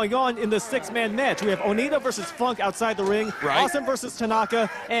feuds going on in the 6-man match. We have Onita versus Funk outside the ring, right. Awesome versus Tanaka,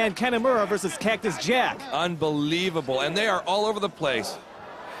 and Kanemure versus Cactus Jack. Unbelievable, and they are all over the place.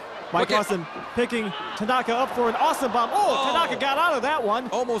 Mike Awesome picking Tanaka up for an awesome bomb. Oh, Tanaka got out of that one.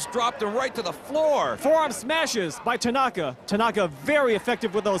 Almost dropped him right to the floor. Forearm smashes by Tanaka. Tanaka very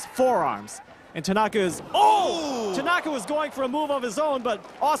effective with those forearms. And Tanaka is, Tanaka was going for a move of his own, but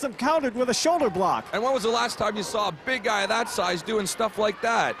Awesome countered with a shoulder block. And when was the last time you saw a big guy of that size doing stuff like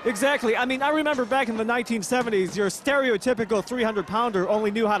that? Exactly. I mean, I remember back in the 1970s, your stereotypical 300-pounder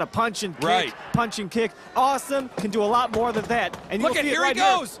only knew how to punch and kick, punch and kick. Awesome can do a lot more than that. And look at here he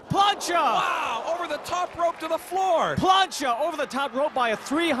goes. Plancha! Wow, over the top rope to the floor. Plancha over the top rope by a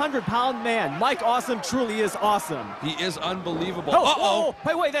 300-pound man. Mike Awesome truly is awesome. He is unbelievable. Oh,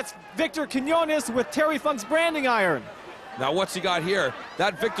 wait, that's Victor Quinones with Terry Funk's branding iron. Now what's he got here?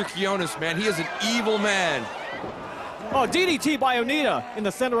 That Victor Quinones, man, he is an evil man. Oh, DDT by Onita in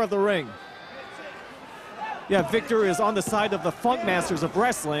the center of the ring. Yeah, Victor is on the side of the Funk Masters of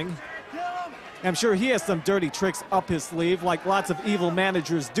Wrestling. I'm sure he has some dirty tricks up his sleeve, like lots of evil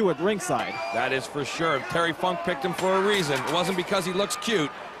managers do at ringside. That is for sure. Terry Funk picked him for a reason. It wasn't because he looks cute.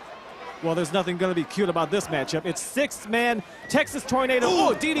 Well, there's nothing going to be cute about this matchup. It's 6-man Texas Tornado.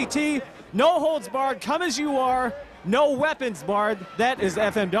 Oh, DDT. No holds barred. Come as you are. No weapons barred. That is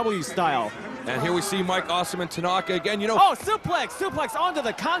FMW style. And here we see Mike Awesome and Tanaka again. You know. Oh, suplex onto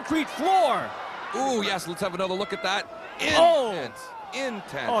the concrete floor. Ooh, yes. Let's have another look at that. Intense.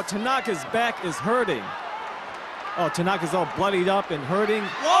 Oh, Tanaka's back is hurting. Oh, Tanaka's all bloodied up and hurting.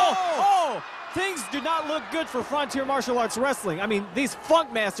 Whoa! Things do not look good for Frontier Martial Arts Wrestling. I mean, these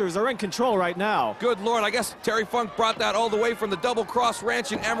Funk Masters are in control right now. Good Lord, I guess Terry Funk brought that all the way from the Double Cross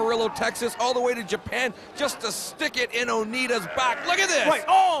Ranch in Amarillo, Texas, all the way to Japan just to stick it in Onita's back. Look at this! Wait,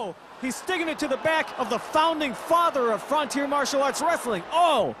 he's sticking it to the back of the founding father of Frontier Martial Arts Wrestling.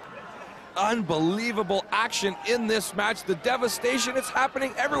 Unbelievable action in this match. The devastation, it's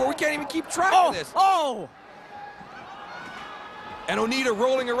happening everywhere. We can't even keep track of this. And Onita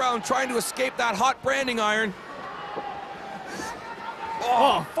rolling around trying to escape that hot branding iron.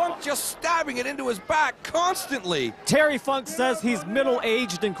 Funk just stabbing it into his back constantly. Terry Funk says he's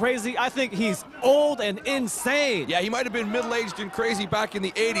middle-aged and crazy. I think he's old and insane. Yeah, he might have been middle-aged and crazy back in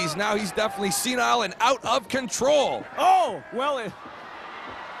the 80s. Now he's definitely senile and out of control.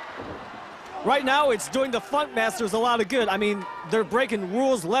 Right now, it's doing the Funk Masters a lot of good. I mean, they're breaking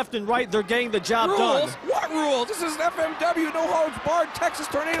rules left and right. They're getting the job done. What rules? This is an FMW, no holds barred, Texas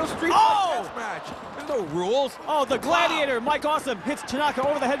Tornado Street Fight match. There's no rules. Oh, the Gladiator, Mike Awesome, hits Tanaka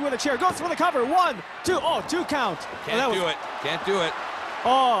over the head with a chair. Goes for the cover. 1, 2. Oh, 2 count. Can't do it. Can't do it.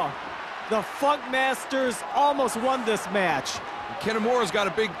 Oh, the Funk Masters almost won this match. Kanemure's got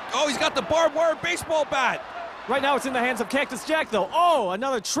a big... Oh, he's got the barbed wire baseball bat. Right now it's in the hands of Cactus Jack, though. Oh,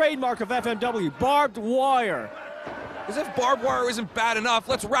 another trademark of FMW, barbed wire. As if barbed wire isn't bad enough,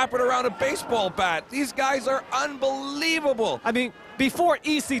 let's wrap it around a baseball bat. These guys are unbelievable. I mean, before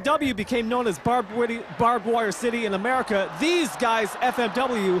ECW became known as Barbed Wire City in America, these guys,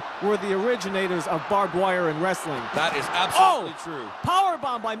 FMW, were the originators of barbed wire in wrestling. That is absolutely true.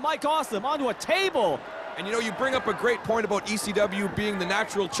 Powerbomb by Mike Awesome onto a table. And you know, you bring up a great point about ECW being the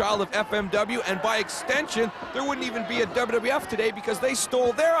natural child of FMW, and by extension, there wouldn't even be a WWF today because they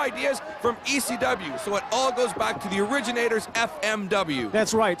stole their ideas from ECW. So it all goes back to the originators, FMW.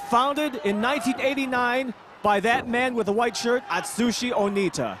 That's right. Founded in 1989 by that man with the white shirt, Atsushi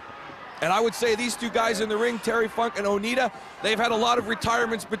Onita. And I would say these two guys in the ring, Terry Funk and Onita, they've had a lot of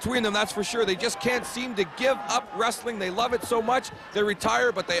retirements between them, that's for sure. They just can't seem to give up wrestling. They love it so much, they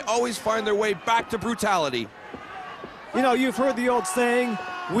retire, but they always find their way back to brutality. You know, you've heard the old saying,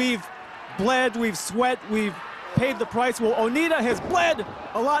 we've bled, we've sweat, we've paid the price. Well, Onita has bled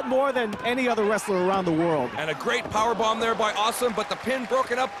a lot more than any other wrestler around the world. And a great powerbomb there by Awesome, but the pin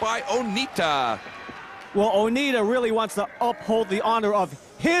broken up by Onita. Well, Onita really wants to uphold the honor of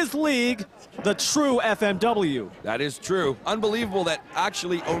his league, the true FMW. That is true. Unbelievable that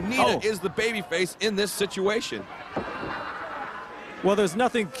actually Onita is the babyface in this situation. Well, there's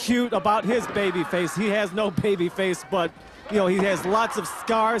nothing cute about his baby face. He has no baby face, but, you know, he has lots of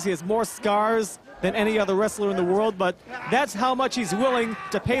scars. He has more scars than any other wrestler in the world, but that's how much he's willing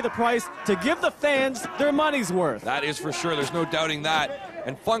to pay the price to give the fans their money's worth. That is for sure. There's no doubting that.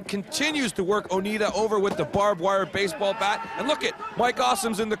 And Funk continues to work Onita over with the barbed wire baseball bat. And look at Mike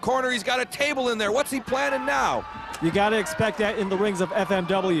Awesome's in the corner. He's got a table in there. What's he planning now? You got to expect that in the rings of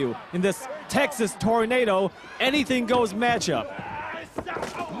FMW. In this Texas Tornado, anything goes matchup.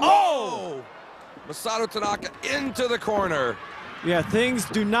 Oh! Masato Tanaka into the corner. Yeah, things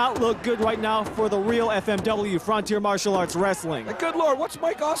do not look good right now for the real FMW, Frontier Martial Arts Wrestling. And good Lord, what's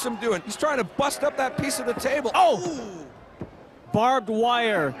Mike Awesome doing? He's trying to bust up that piece of the table. Oh! Ooh. Barbed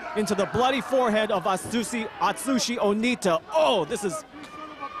wire into the bloody forehead of Atsushi Onita. Oh, this is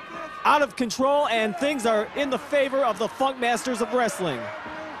out of control, and things are in the favor of the Funk Masters of Wrestling.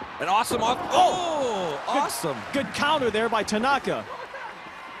 And Awesome off. Oh, awesome. Good counter there by Tanaka.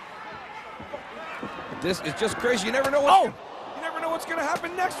 This is just crazy. You never know what's going to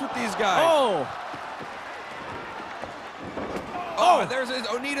happen next with these guys. Oh, there's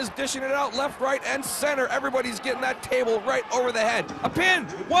Onita's dishing it out left, right, and center. Everybody's getting that table right over the head. A pin.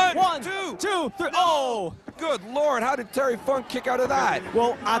 One, two, three. Oh! Good Lord, how did Terry Funk kick out of that?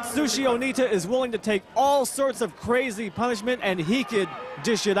 Well, Atsushi Onita is willing to take all sorts of crazy punishment, and he could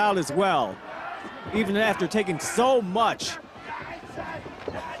dish it out as well, even after taking so much.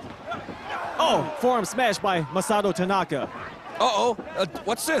 Oh, forearm smash by Masato Tanaka.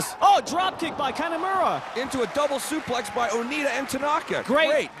 What's this? Oh, drop kick by Kanemure. Into a double suplex by Onita and Tanaka.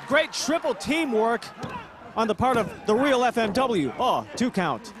 Great triple teamwork on the part of the real FMW. Oh, 2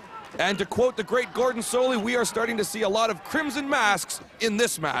 count. And to quote the great Gordon Soley, we are starting to see a lot of crimson masks in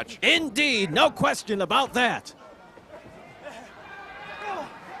this match. Indeed, no question about that.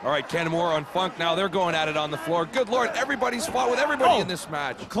 All right, Kanemure on Funk now. They're going at it on the floor. Good Lord, everybody's fought with everybody in this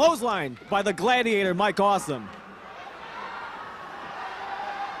match. Clothesline by the Gladiator, Mike Awesome.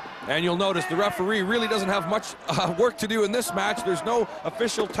 And you'll notice the referee really doesn't have much work to do in this match. There's no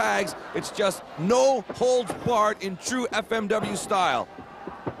official tags. It's just no holds barred in true FMW style.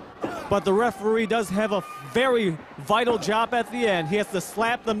 But the referee does have a very vital job at the end. He has to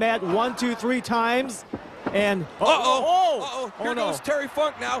slap the mat 1, 2, 3 times. And Here goes Terry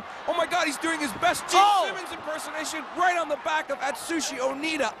Funk now. Oh my God, he's doing his best Gene Simmons impersonation right on the back of Atsushi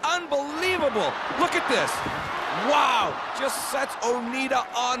Onita. Unbelievable. Look at this. Wow, just sets Onita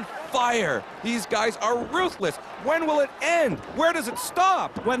on fire. These guys are ruthless. When will it end? Where does it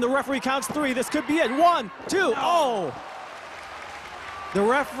stop? When the referee counts 3, this could be it. 1, 2, oh! The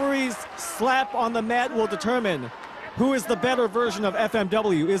referee's slap on the mat will determine who is the better version of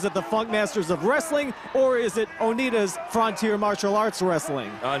FMW. Is it the Funk Masters of Wrestling, or is it Onita's Frontier Martial Arts Wrestling?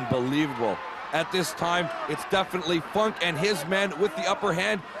 Unbelievable. At this time, it's definitely Funk and his men with the upper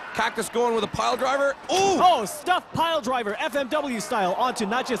hand. Cactus going with a pile driver. Ooh! Oh, stuffed pile driver, FMW style, onto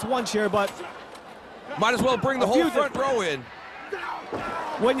not just one chair, but might as well bring the whole front row in.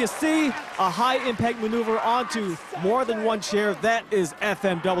 When you see a high-impact maneuver onto more than one chair, that is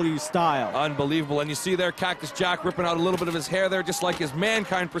FMW style. Unbelievable. And you see there Cactus Jack ripping out a little bit of his hair there, just like his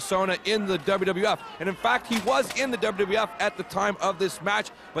Mankind persona in the WWF. And in fact, he was in the WWF at the time of this match,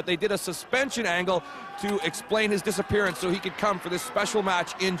 but they did a suspension angle to explain his disappearance so he could come for this special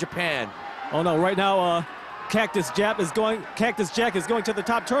match in Japan. Oh no, right now, Cactus Jack is going to the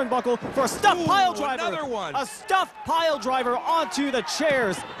top turnbuckle for a stuffed pile driver. Another one. A stuffed pile driver onto the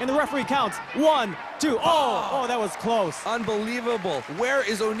chairs, and the referee counts 1, 2. Oh, that was close. Unbelievable. Where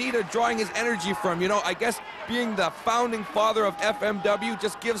is Onita drawing his energy from? You know, I guess being the founding father of FMW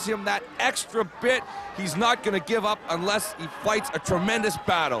just gives him that extra bit. He's not going to give up unless he fights a tremendous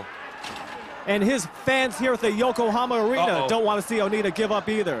battle. And his fans here at the Yokohama Arena don't want to see Onita give up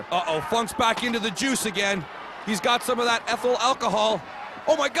either. Funk's back into the juice again. He's got some of that ethyl alcohol.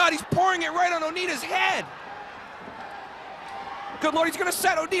 Oh my God, he's pouring it right on Onita's head. Good Lord, he's gonna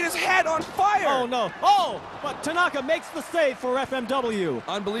set Onita's head on fire. Oh no, but Tanaka makes the save for FMW.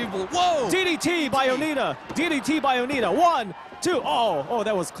 Unbelievable, whoa. DDT by Onita, DDT by Onita, 1, 2, oh,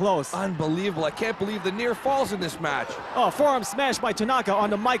 that was close. Unbelievable, I can't believe the near falls in this match. Forearm smash by Tanaka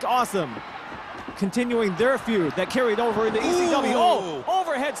onto Mike Awesome. Continuing their feud that carried over into ECW.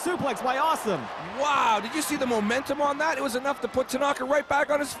 Overhead suplex by Awesome. Wow, did you see the momentum on that? It was enough to put Tanaka right back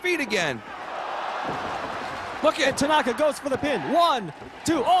on his feet again. Look at And Tanaka goes for the pin. 1,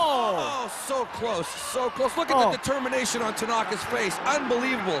 2, oh! Oh, so close, so close. Look at the determination on Tanaka's face.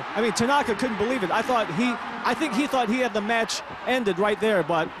 Unbelievable. I mean, Tanaka couldn't believe it. I think he thought he had the match ended right there,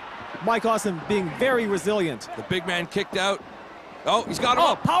 but Mike Awesome being very resilient. The big man kicked out. Oh, he's got him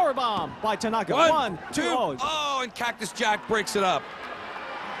Oh, up. power bomb by Tanaka. 1, 2, oh. Oh, and Cactus Jack breaks it up.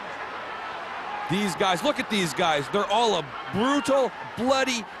 These guys, look at these guys. They're all a brutal,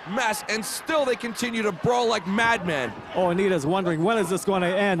 bloody mess, and still they continue to brawl like madmen. Oh, Onita's wondering, when is this going to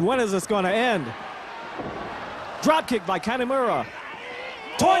end? When is this going to end? Drop kick by Kanemure.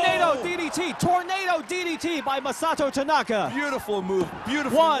 Tornado DDT. Tornado DDT by Masato Tanaka. Beautiful move.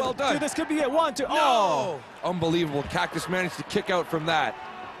 Beautiful. 1, well done. 2, this could be it. 1, 2, No! oh. Unbelievable. Cactus managed to kick out from that.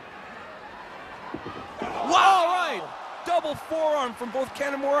 Wow. All right. Double forearm from both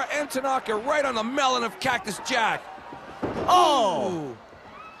Kanemure and Tanaka right on the melon of Cactus Jack. Oh.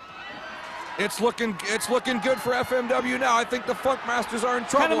 It's looking good for FMW now. I think the Funk Masters are in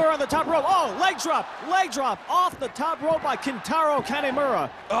trouble. Kanemure on the top rope. Oh, leg drop off the top rope by Kintaro Kanemure.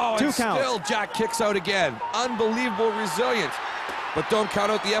 Oh, 2 and counts. still Jack kicks out again. Unbelievable resilience. But don't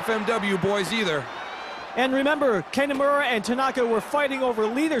count out the FMW boys either. And remember, Kanemure and Tanaka were fighting over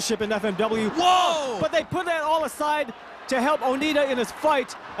leadership in FMW. Whoa! But they put that all aside to help Onita in his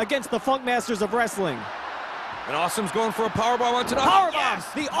fight against the Funk Masters of Wrestling. And Awesome's going for a powerbomb on Tanaka. Powerbomb!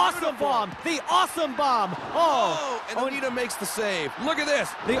 Yes! The awesome bomb! The awesome bomb! Oh! And Onita makes the save. Look at this.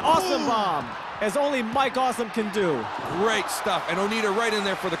 The awesome Boom! bomb, as only Mike Awesome can do. Great stuff. And Onita right in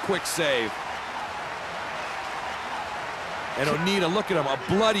there for the quick save. And Onita, look at him, a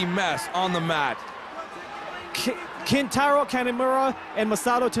bloody mess on the mat. Kintaro Kanemure and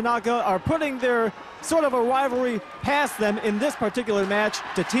Masato Tanaka are putting their sort of a rivalry past them in this particular match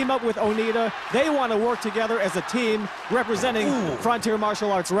to team up with Onita. They want to work together as a team representing Frontier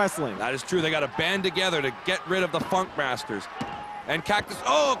Martial Arts Wrestling. That is true. They got to band together to get rid of the Funk Masters. And Cactus,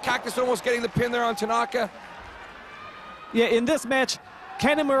 oh, Cactus almost getting the pin there on Tanaka. Yeah, in this match,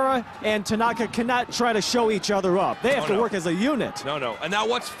 Kanemure and Tanaka cannot try to show each other up. They have to work as a unit. No. And now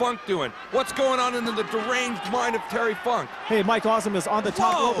what's Funk doing? What's going on in the deranged mind of Terry Funk? Hey, Mike Awesome is on the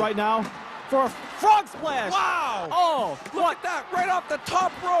top rope right now for a frog splash. Wow! Oh, Look at that, right off the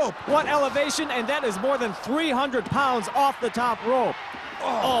top rope. What elevation, and that is more than 300 pounds off the top rope.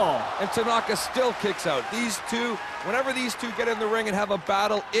 Oh. And Tanaka still kicks out. These two, whenever these two get in the ring and have a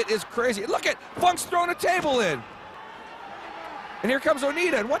battle, it is crazy. Look at, Funk's throwing a table in. And here comes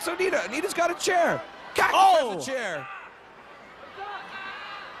Onita, and what's Onita? Onita's got a chair. Cactus has a chair.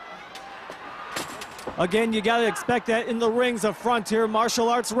 Again, you gotta expect that in the rings of Frontier Martial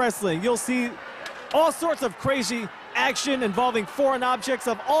Arts Wrestling. You'll see all sorts of crazy action involving foreign objects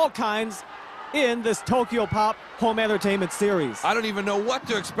of all kinds in this Tokyo Pop Home Entertainment Series. I don't even know what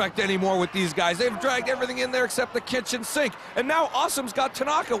to expect anymore with these guys. They've dragged everything in there except the kitchen sink. And now Awesome's got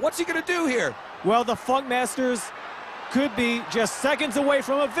Tanaka. What's he gonna do here? Well, the Funk Masters could be just seconds away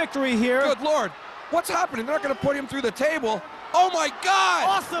from a victory here. Good Lord. What's happening? They're not gonna put him through the table. Oh my God!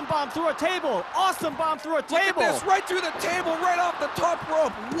 Awesome bomb through a table. Awesome bomb through a table. Look at this, right through the table, right off the top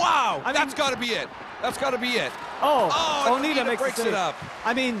rope. Wow! That's got to be it. That's got to be it. Onita makes breaks it up.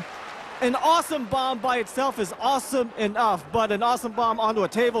 I mean, an awesome bomb by itself is awesome enough, but an awesome bomb onto a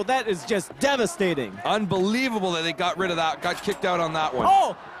table, that is just devastating. Unbelievable that they got rid of that, got kicked out on that one.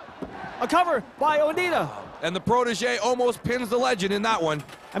 Oh! A cover by Onita. And the protege almost pins the legend in that one.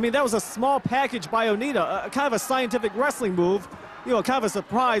 I mean, that was a small package by Onita, kind of a scientific wrestling move. You know, kind of a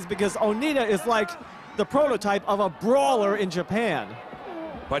surprise because Onita is like the prototype of a brawler in Japan.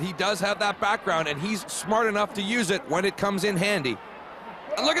 But he does have that background, and he's smart enough to use it when it comes in handy.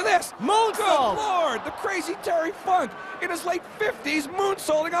 And look at this! Moonsault! Good Lord! The crazy Terry Funk in his late 50s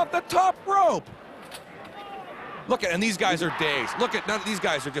moonsaulting off the top rope. Look at, and these guys are dazed. Look at, none of these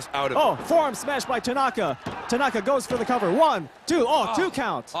guys are just out of it. Oh, forearm smash by Tanaka. Tanaka goes for the cover. 1, 2, 2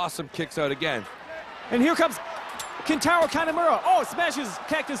 counts. Awesome kicks out again. And here comes Kintaro Kanemure. Oh, smashes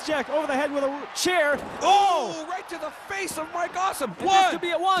Cactus Jack over the head with a chair. Oh, right to the face of Mike Awesome. This could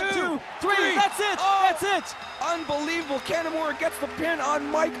be a 1, 2, 3. That's it. That's it. Unbelievable. Kanemure gets the pin on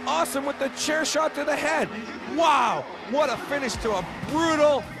Mike Awesome with the chair shot to the head. Wow. What a finish to a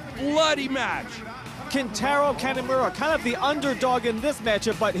brutal, bloody match. Kintaro Kanemure, kind of the underdog in this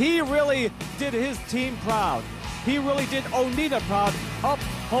matchup, but he really did his team proud. He really did Onita proud,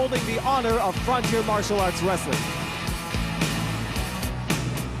 upholding the honor of Frontier Martial Arts Wrestling.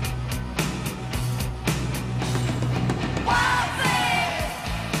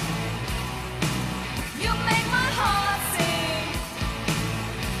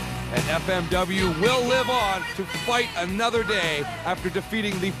 And FMW will live on to fight another day after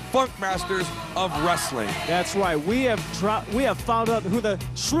defeating the Funk Masters of Wrestling. That's right. We have found out who the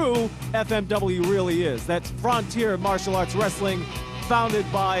true FMW really is. That's Frontier Martial Arts Wrestling, founded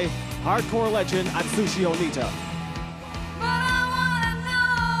by hardcore legend Atsushi Onita.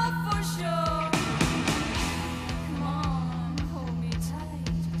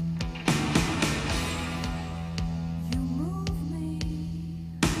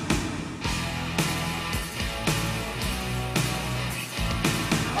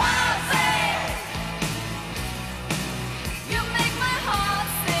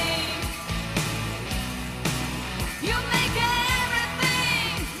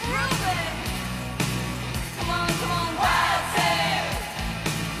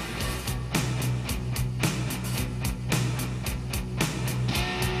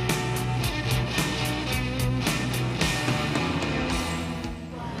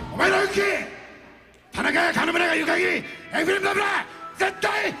 Tanaka and Kanemure が言う限り FMW だ絶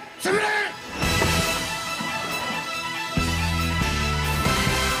対潰れ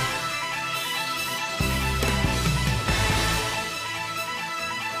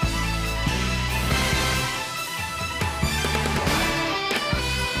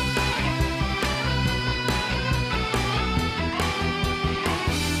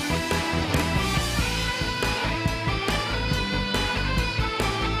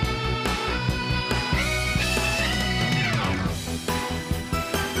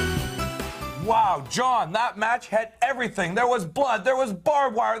Wow, John, that match had everything. There was blood, there was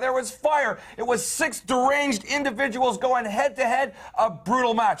barbed wire, there was fire. It was 6 deranged individuals going head-to-head, a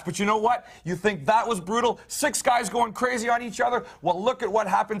brutal match. But you know what? You think that was brutal? 6 guys going crazy on each other? Well, look at what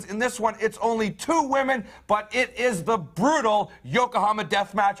happens in this one. It's only 2 women, but it is the brutal Yokohama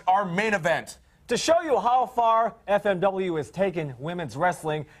Deathmatch, our main event. To show you how far FMW has taken women's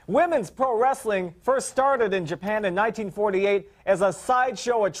wrestling, women's pro wrestling first started in Japan in 1948 as a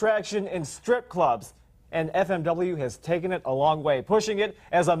sideshow attraction in strip clubs. And FMW has taken it a long way, pushing it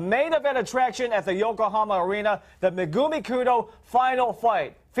as a main event attraction at the Yokohama Arena, the Megumi Kudo Final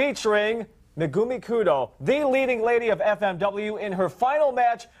Fight, featuring Megumi Kudo, the leading lady of FMW, in her final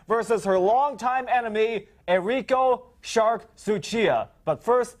match versus her longtime enemy, Eriko Shark Tsuchiya. But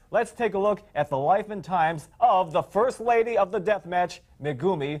first, let's take a look at the life and times of the first lady of the deathmatch,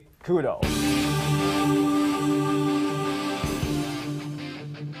 Megumi Kudo.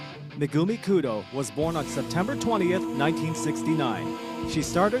 Megumi Kudo was born on September 20th, 1969. She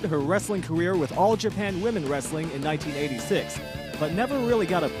started her wrestling career with All Japan Women Wrestling in 1986, but never really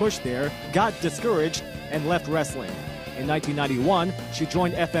got a push there, got discouraged, and left wrestling. In 1991, she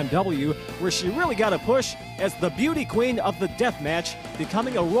joined FMW, where she really got a push as the beauty queen of the deathmatch,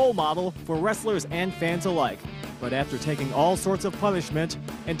 becoming a role model for wrestlers and fans alike. But after taking all sorts of punishment,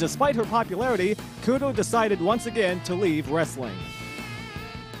 and despite her popularity, Kudo decided once again to leave wrestling.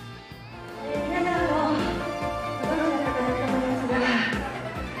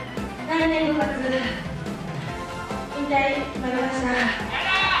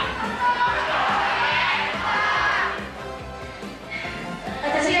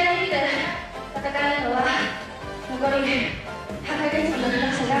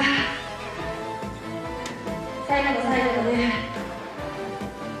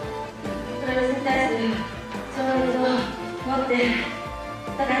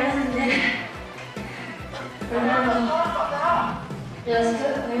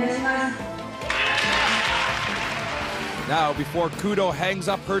 Now, before Kudo hangs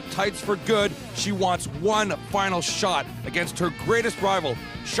up her tights for good, she wants one final shot against her greatest rival,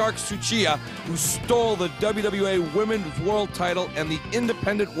 Shark Tsuchiya, who stole the WWA Women's World title and the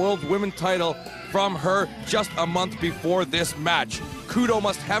Independent World Women title from her just a month before this match. Kudo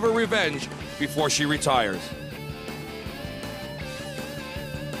must have her revenge before she retires.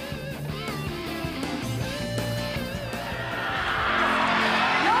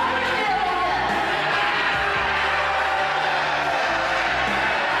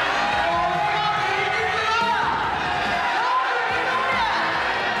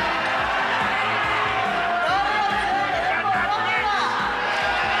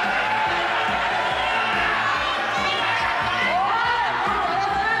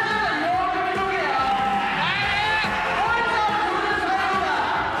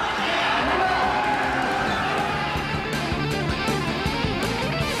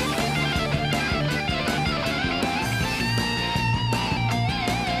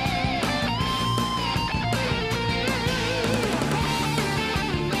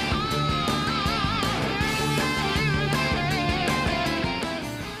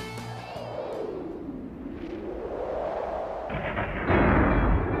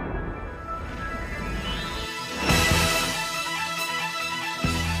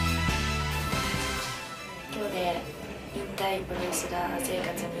 プロレスラー生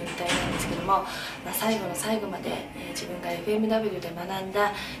活の引退なんですけども、最後の最後まで、自分が FMW で学ん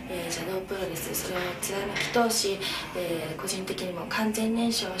だ、邪道プロレス、それを貫き通し、個人的にも完全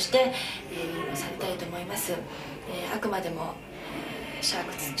燃焼して、されたいと思います。あくまでも、シャー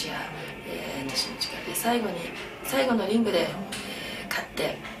ク土屋、私の近くで最後のリングで、勝っ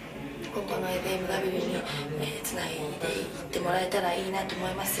て今後の FMW に、つないでいってもらえたらいいなと思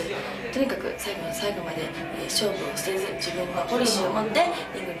います。とにかく最後の最後まで、勝負を捨てず自分のポリシーを持って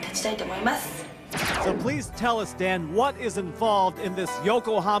リングに立ちたいと思います。So please tell us, Dan, what is involved in this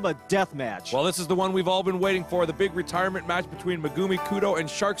Yokohama Deathmatch? Well, this is the one we've all been waiting for, the big retirement match between Megumi Kudo and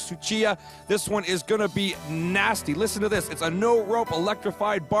Shark Tsuchiya. This one is going to be nasty. Listen to this. It's a no-rope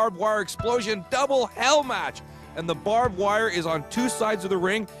electrified barbed wire explosion double hell match. And the barbed wire is on two sides of the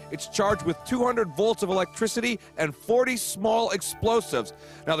ring. It's charged with 200 volts of electricity and 40 small explosives.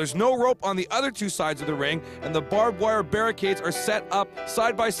 Now, there's no rope on the other two sides of the ring, and the barbed wire barricades are set up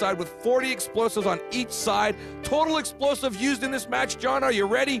side by side with 40 explosives on each side. Total explosive used in this match, John, are you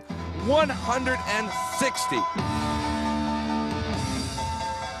ready? 160.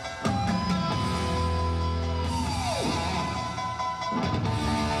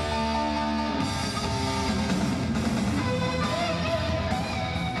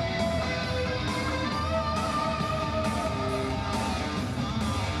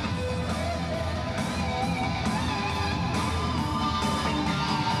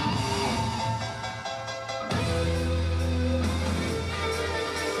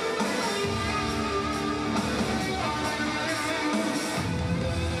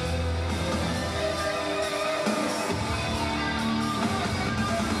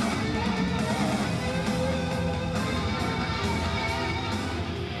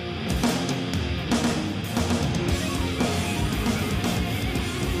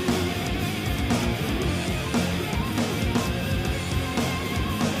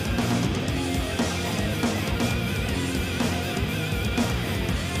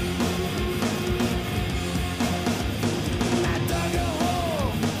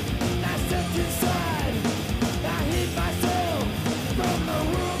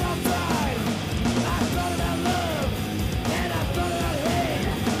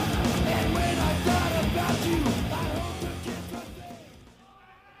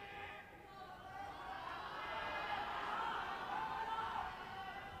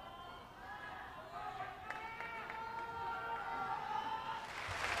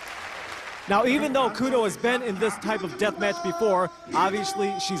 Now, even though Kudo has been in this type of death match before,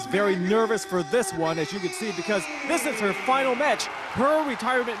 obviously she's very nervous for this one, as you can see, because this is her final match, her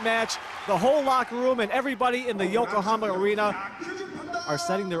retirement match. The whole locker room and everybody in the Yokohama arena are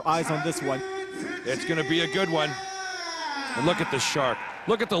setting their eyes on this one. It's going to be a good one. And look at the Shark.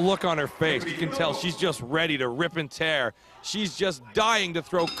 Look at the look on her face. You can tell she's just ready to rip and tear. She's just dying to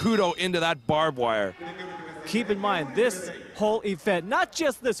throw Kudo into that barbed wire. Keep in mind, this whole event, not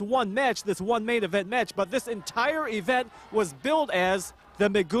just this one match, this one main event match, but this entire event was billed as the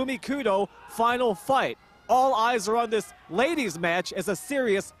Megumi Kudo final fight. All eyes are on this ladies match as a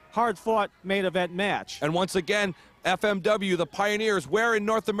serious, hard-fought main event match. And once again, FMW, the pioneers, where in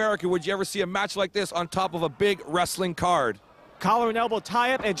North America would you ever see a match like this on top of a big wrestling card? Collar and elbow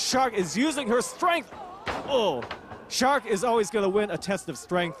tie-up, and Shark is using her strength. Oh, Shark is always going to win a test of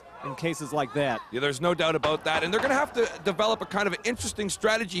strength in cases like that. Yeah, there's no doubt about that. And they're going to have to develop a kind of an interesting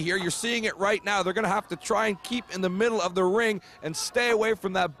strategy here. You're seeing it right now. They're going to have to try and keep in the middle of the ring and stay away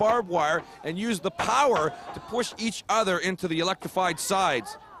from that barbed wire and use the power to push each other into the electrified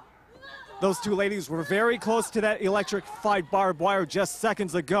sides. Those two ladies were very close to that electrified barbed wire just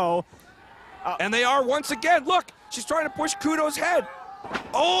seconds ago. And they are once again. Look, she's trying to push Kudo's head.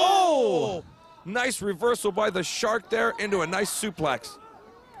 Oh! Nice reversal by the Shark there into a nice suplex.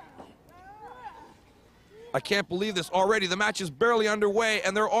 I can't believe this already. The match is barely underway,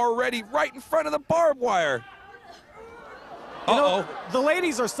 and they're already right in front of the barbed wire. You know, the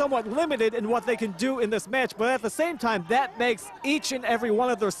ladies are somewhat limited in what they can do in this match, but at the same time, that makes each and every one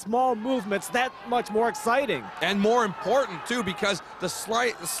of their small movements that much more exciting. And more important, too, because the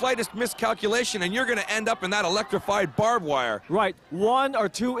slightest miscalculation, and you're going to end up in that electrified barbed wire. Right. 1 or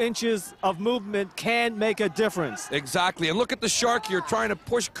 2 inches of movement can make a difference. Exactly. And look at the Shark here trying to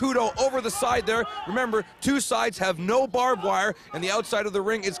push Kudo over the side there. Remember, two sides have no barbed wire, and the outside of the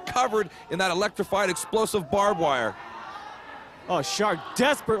ring is covered in that electrified explosive barbed wire. Oh, Shark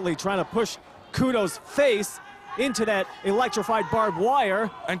desperately trying to push Kudo's face into that electrified barbed wire.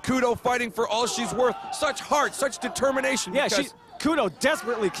 And Kudo fighting for all she's worth. Such heart, such determination. Yeah, Kudo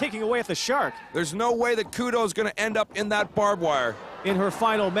desperately kicking away at the Shark. There's no way that Kudo's going to end up in that barbed wire. In her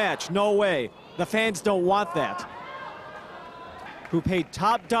final match, no way. The fans don't want that. who paid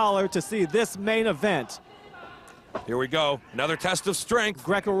top dollar to see this main event. Here we go. Another test of strength.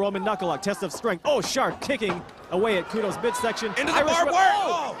 Greco-Roman knuckle-lock, test of strength. Oh, Shark kicking away at Kudo's midsection. Into the barbed wire.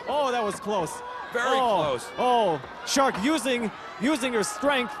 Oh, that was close. Very close. Oh, Shark using her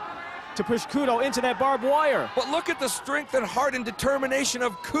strength to push Kudo into that barbed wire. But look at the strength and heart and determination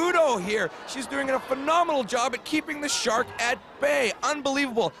of Kudo here. She's doing a phenomenal job at keeping the Shark at bay.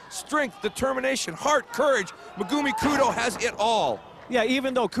 Unbelievable strength, determination, heart, courage. Megumi Kudo has it all. Yeah,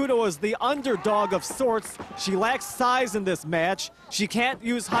 even though Kudo is the underdog of sorts, she lacks size in this match. She can't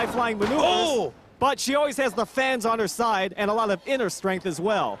use high-flying maneuvers, but she always has the fans on her side and a lot of inner strength as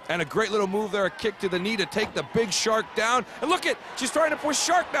well. And a great little move there, a kick to the knee to take the big Shark down. And look at, she's trying to push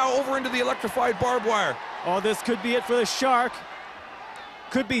Shark now over into the electrified barbed wire. Oh, this could be it for the Shark.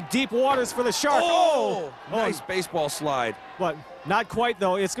 Could be deep waters for the Shark. Nice baseball slide. But not quite,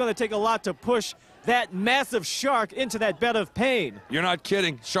 though. It's going to take a lot to push that massive Shark into that bed of pain. You're not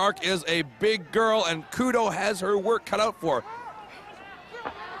kidding. Shark is a big girl, and Kudo has her work cut out for her.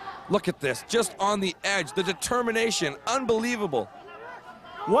 Look at this, just on the edge, the determination, unbelievable.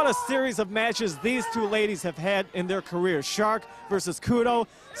 What a series of matches these two ladies have had in their careers. Shark versus Kudo.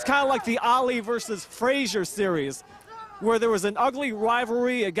 It's kind of like the Ali versus Frazier series, where there was an ugly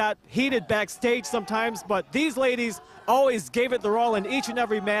rivalry. It got heated backstage sometimes, but these ladies always gave it their all in each and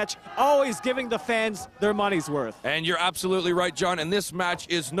every match, always giving the fans their money's worth. And you're absolutely right, John, and this match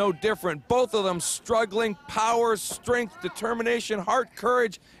is no different. Both of them struggling, power, strength, determination, heart,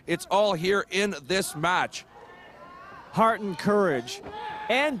 courage. It's all here in this match. Heart and courage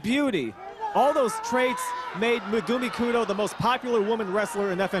and beauty. All those traits made Megumi Kudo the most popular woman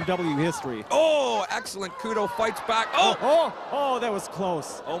wrestler in FMW history. Oh, excellent. Kudo fights back. Oh, that was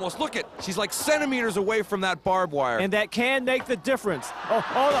close. Almost. Look at, she's like centimeters away from that barbed wire. And that can make the difference. Oh,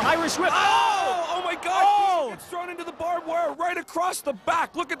 the Irish whip. Oh my God. It's thrown into the barbed wire right across the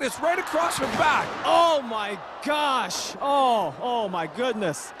back. Look at this, right across her back. Oh my gosh. Oh my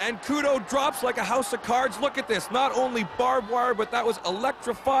goodness. And Kudo drops like a house of cards. Look at this. Not only barbed wire, but that was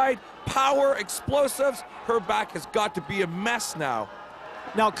electrified. Power, explosives. Her back has got to be a mess now.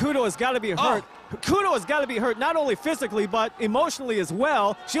 Now Kudo has got to be hurt. Kudo has got to be hurt not only physically but emotionally as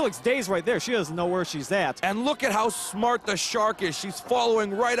well. She looks dazed right there. She doesn't know where she's at. And look at how smart the Shark is. She's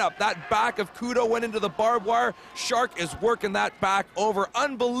following right up. That back of Kudo went into the barbed wire. Shark is working that back over.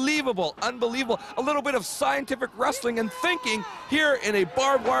 Unbelievable, unbelievable. A little bit of scientific wrestling and thinking here in a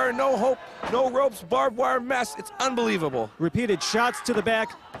barbed wire, no hope, no ropes, barbed wire mess. It's unbelievable. Repeated shots to the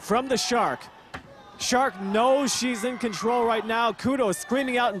back from the Shark. Shark knows she's in control right now. Kudo is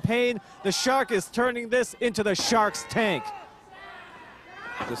screaming out in pain. The Shark is turning this into the Shark's tank.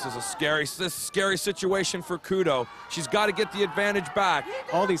 This is a scary situation for Kudo. She's got to get the advantage back.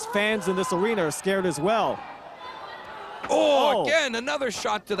 All these fans in this arena are scared as well. Oh, again, another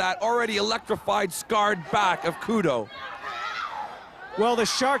shot to that already electrified, scarred back of Kudo. Well, the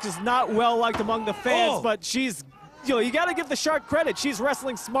Shark is not well liked among the fans, but she's, you got to give the Shark credit. She's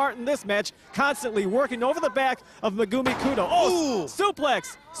wrestling smart in this match, constantly working over the back of Megumi Kudo.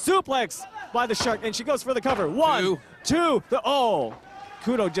 Suplex by the Shark, and she goes for the cover. One, two,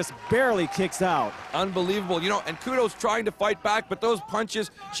 Kudo just barely kicks out. Unbelievable, and Kudo's trying to fight back, but those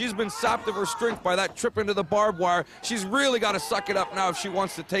punches, she's been sapped of her strength by that trip into the barbed wire. She's really got to suck it up now if she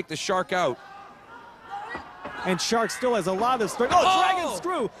wants to take the Shark out. And Shark still has a lot of strength.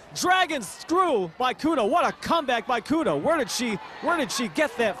 Dragon screw by Kudo. What a comeback by Kudo. Where did she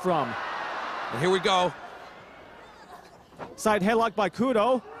get that from? And here we go. Side headlock by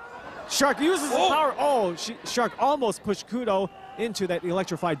Kudo. Shark uses the power. Shark almost pushed Kudo into that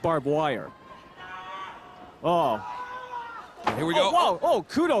electrified barbed wire. And here we go.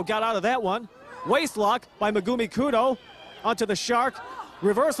 Kudo got out of that one. Waist lock by Megumi Kudo onto the Shark.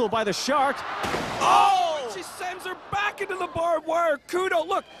 Reversal by the Shark. She sends her back into the barbed wire. Kudo,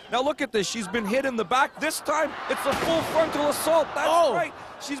 look at this. She's been hit in the back. This time, it's a full frontal assault. That's right.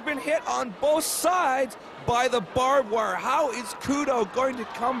 She's been hit on both sides by the barbed wire. How is Kudo going to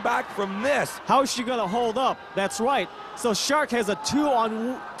come back from this? How is she going to hold up? That's right. So Shark has a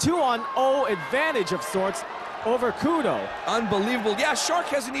 2-on-0 advantage of sorts over Kudo. Unbelievable. Yeah, Shark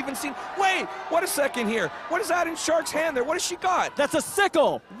hasn't even seen. Wait, what a second here. What is that in Shark's hand there? What has she got? That's a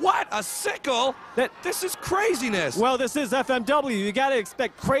sickle. What? A sickle? This is craziness. Well, this is FMW. You got to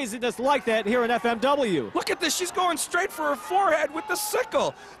expect craziness like that here in FMW. Look at this. She's going straight for her forehead with the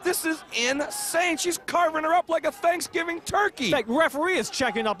sickle. This is insane. She's carving her up like a Thanksgiving turkey. In fact, referee is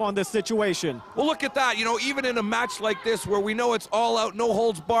checking up on this situation. Well, look at that. Even in a match like this where we know it's all out, no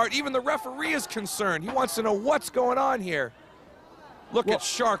holds barred, even the referee is concerned. He wants to know what's going on here. Look at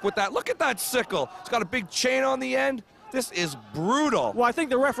Shark with that. Look at that sickle. It's got a big chain on the end. This is brutal. Well, I think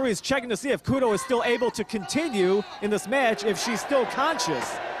the referee is checking to see if Kudo is still able to continue in this match, if she's still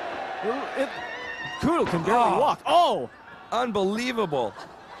conscious. Kudo can barely walk. Oh! Unbelievable.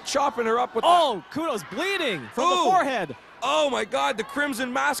 Chopping her up with Kudo's bleeding from the forehead. Oh my God, the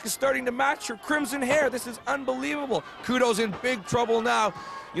crimson mask is starting to match her crimson hair. This is unbelievable. Kudo's in big trouble now.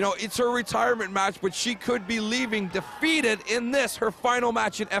 You know, it's her retirement match, but she could be leaving defeated in this, her final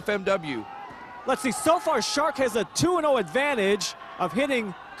match in FMW. Let's see, so far Shark has a 2-0 advantage of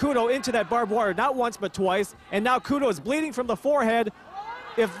hitting Kudo into that barbed wire, not once but twice, and now Kudo is bleeding from the forehead.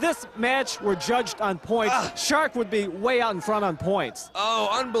 If this match were judged on points, Shark would be way out in front on points. Oh,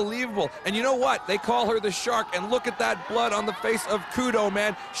 unbelievable. And you know what? They call her the Shark, and look at that blood on the face of Kudo,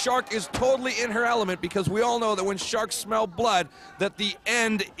 man. Shark is totally in her element, because we all know that when sharks smell blood, that the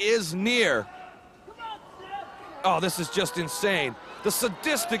end is near. Oh, this is just insane. The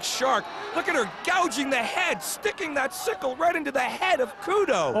sadistic Shark. Look at her gouging the head, sticking that sickle right into the head of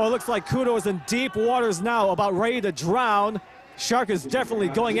Kudo. Oh, it looks like Kudo is in deep waters now, about ready to drown. Shark is definitely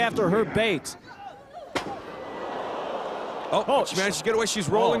going after her bait. She managed to get away. She's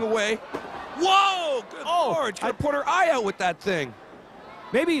rolling away. Whoa! Good Lord. She's going to put her eye out with that thing.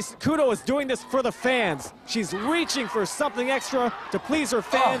 Maybe Kudo is doing this for the fans. She's reaching for something extra to please her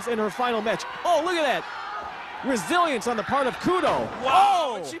fans in her final match. Oh, look at that. Resilience on the part of Kudo.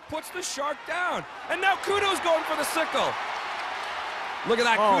 Wow! And she puts the Shark down. And now Kudo's going for the sickle. Look at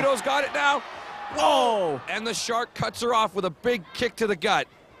that. Kudo's got it now. Whoa! And the Shark cuts her off with a big kick to the gut.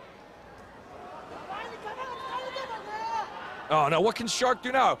 Oh, no, what can Shark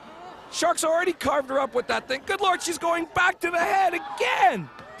do now? Shark's already carved her up with that thing. Good Lord, she's going back to the head again.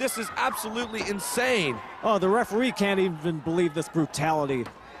 This is absolutely insane. Oh, the referee can't even believe this brutality.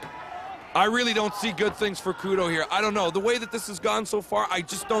 I really don't see good things for Kudo here. I don't know. The way that this has gone so far, I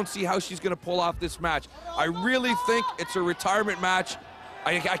just don't see how she's going to pull off this match. I really think it's a retirement match.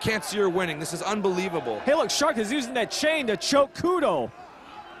 I can't see her winning. This is unbelievable. Hey, look, Shark is using that chain to choke Kudo.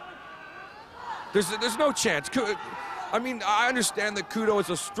 There's no chance. I mean, I understand that Kudo is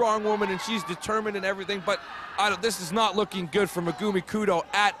a strong woman and she's determined and everything, but this is not looking good for Megumi Kudo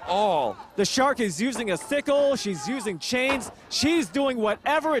at all. The Shark is using a sickle. She's using chains. She's doing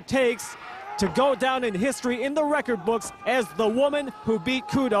whatever it takes to go down in history in the record books as the woman who beat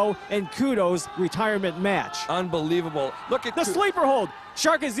Kudo in Kudo's retirement match. Unbelievable. Look at the sleeper hold.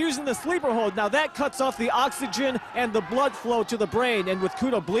 Shark is using the sleeper hold. Now that cuts off the oxygen and the blood flow to the brain, and with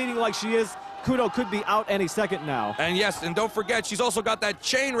Kudo bleeding like she is, Kudo could be out any second now. And yes, and don't forget, she's also got that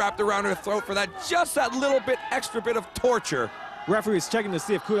chain wrapped around her throat for just that little bit extra bit of torture. Referee is checking to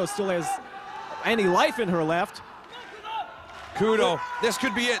see if Kudo still has any life in her left. Kudo, this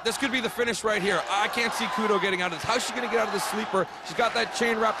could be it. This could be the finish right here. I can't see Kudo getting out of this. How's she going to get out of this sleeper? She's got that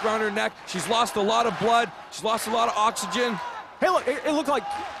chain wrapped around her neck. She's lost a lot of blood. She's lost a lot of oxygen. Hey, look, it looked like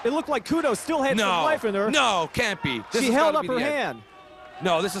Kudo still had some life in her. No, can't be. She held up her hand.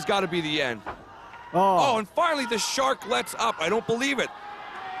 No, this has got to be the end. Oh, and finally the Shark lets up. I don't believe it.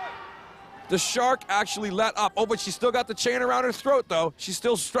 The Shark actually let up. Oh, but she's still got the chain around her throat, though. She's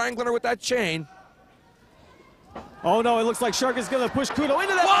still strangling her with that chain. Oh, no, it looks like Shark is going to push Kudo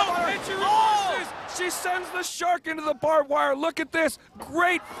into that barbed wire. And she reverses. She sends the Shark into the barbed wire. Look at this.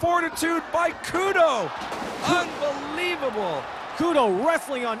 Great fortitude by Kudo. Unbelievable. Kudo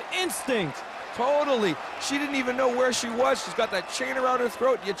wrestling on instinct. Totally. She didn't even know where she was. She's got that chain around her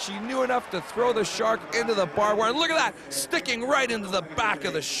throat, yet she knew enough to throw the Shark into the barbed wire. Look at that, sticking right into the back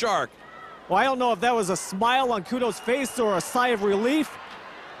of the Shark. Well, I don't know if that was a smile on Kudo's face or a sigh of relief.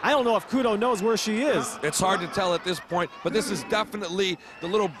 I don't know if Kudo knows where she is. It's hard to tell at this point, but this is definitely the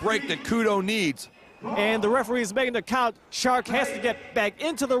little break that Kudo needs. And the referee is making the count. Shark has to get back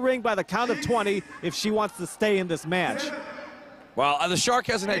into the ring by the count of 20 if she wants to stay in this match. Well, the Shark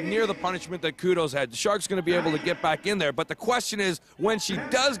hasn't had near the punishment that Kudo's had. The Shark's going to be able to get back in there, but the question is, when she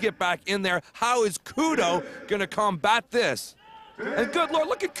does get back in there, how is Kudo going to combat this? And good Lord,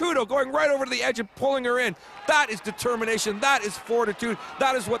 look at Kudo going right over to the edge and pulling her in. That is determination. That is fortitude.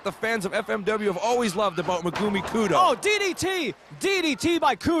 That is what the fans of FMW have always loved about Megumi Kudo. Oh, DDT! DDT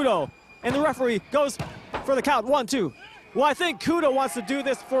by Kudo. And the referee goes for the count. 1, 2. Well, I think Kudo wants to do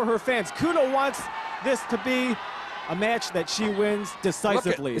this for her fans. Kudo wants this to be a match that she wins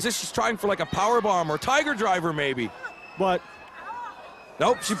decisively. Is this she's trying for like a power bomb or tiger driver maybe? But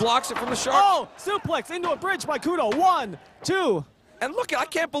nope, she blocks it from the Shark. Oh, suplex into a bridge by Kudo. 1, 2. And look, I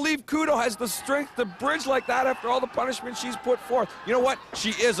can't believe Kudo has the strength to bridge like that after all the punishment she's put forth. You know what?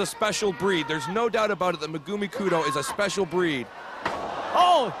 She is a special breed. There's no doubt about it that Megumi Kudo is a special breed.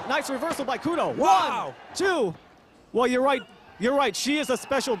 Oh, nice reversal by Kudo. Wow. 1, 2. Well, you're right. You're right. She is a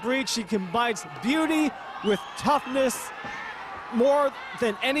special breed. She combines beauty with toughness more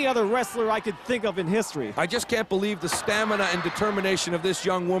than any other wrestler I could think of in history. I just can't believe the stamina and determination of this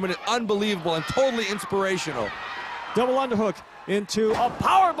young woman. It's unbelievable and totally inspirational. Double underhook into a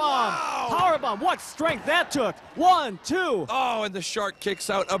power bomb. Wow. Power bomb. What strength that took. 1, 2. Oh, and the shark kicks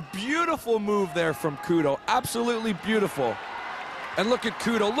out. A beautiful move there from Kudo. Absolutely beautiful. And look at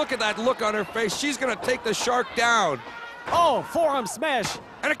Kudo. Look at that look on her face. She's going to take the shark down. Oh, forearm smash.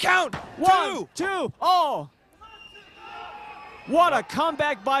 And a count. 1, 2. Oh. What a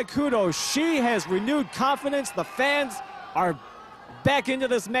comeback by Kudo. She has renewed confidence. The fans are back into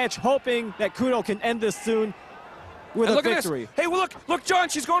this match, hoping that Kudo can end this soon with a victory. Hey, well, look, John,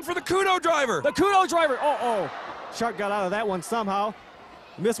 she's going for the Kudo driver. The Kudo driver. Oh. Shark got out of that one somehow.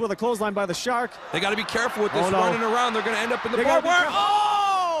 Missed with a clothesline by the Shark. They got to be careful with this running around. They're going to end up in the barbed wire.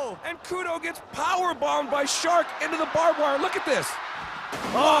 Oh! And Kudo gets power bombed by Shark into the barbed wire. Look at this.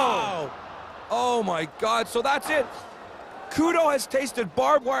 Oh! Oh, my God. So that's it. Kudo has tasted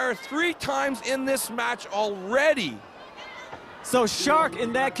barbed wire 3 times in this match already. So Shark,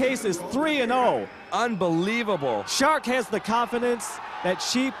 in that case, is 3-0. Unbelievable. Shark has the confidence that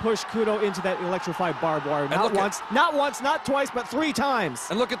she pushed Kudo into that electrified barbed wire. Not once, not twice, but 3 times.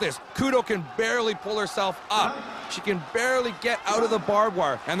 And look at this. Kudo can barely pull herself up. She can barely get out of the barbed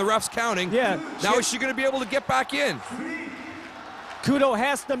wire. And the ref's counting. Yeah. Now is she going to be able to get back in? Kudo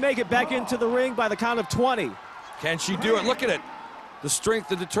has to make it back into the ring by the count of 20. Can she do it? Look at it. The strength,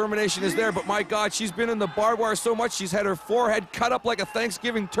 the determination is there, but my God, she's been in the barbed wire so much, she's had her forehead cut up like a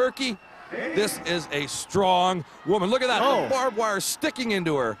Thanksgiving turkey. This is a strong woman. Look at that, the barbed wire sticking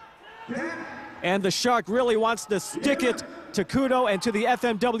into her. And the Shark really wants to stick it to Kudo and to the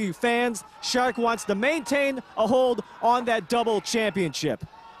FMW fans. Shark wants to maintain a hold on that double championship.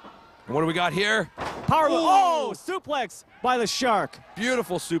 And what do we got here? Power suplex by the Shark.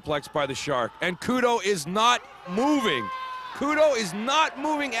 Beautiful suplex by the Shark. And Kudo is not moving. Kudo is not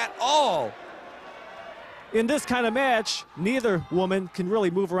moving at all. In this kind of match, neither woman can really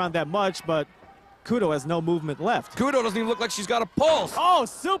move around that much, but Kudo has no movement left. Kudo doesn't even look like she's got a pulse. Oh,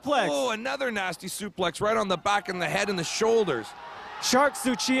 suplex. Oh, another nasty suplex right on the back and the head and the shoulders. Shark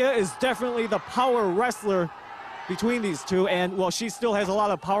Tsuchiya is definitely the power wrestler between these two, and, well, she still has a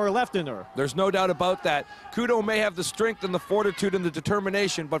lot of power left in her. There's no doubt about that. Kudo may have the strength and the fortitude and the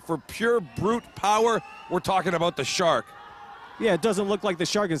determination, but for pure brute power, we're talking about the Shark. Yeah, it doesn't look like the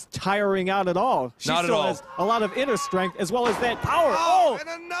Shark is tiring out at all. She Not at still all. has a lot of inner strength as well as that power.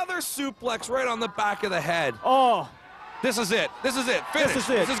 And another suplex right on the back of the head. Oh. This is it. This is it. Finish. This is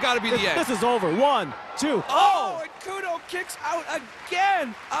it. This has got to be the end. This is over. 1, 2. Oh, and Kudo kicks out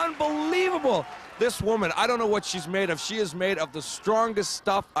again. Unbelievable. This woman, I don't know what she's made of. She is made of the strongest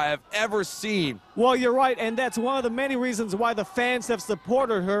stuff I have ever seen. Well, you're right, and that's one of the many reasons why the fans have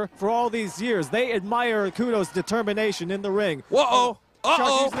supported her for all these years. They admire Kudo's determination in the ring. Whoa.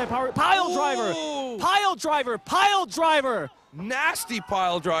 Shark using that power. Pile driver. Pile driver. Pile driver. Nasty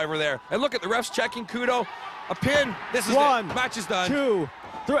pile driver there. And look at the refs checking Kudo. A pin. This is 1, it. Match is done. 2,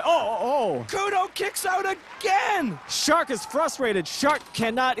 3. Oh. Kudo kicks out again. Shark is frustrated. Shark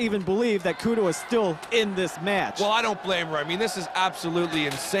cannot even believe that Kudo is still in this match. Well, I don't blame her. I mean, this is absolutely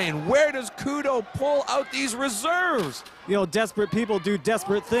insane. Where does Kudo pull out these reserves? You know, desperate people do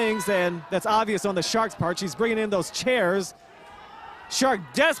desperate things, and that's obvious on the Shark's part. She's bringing in those chairs. Shark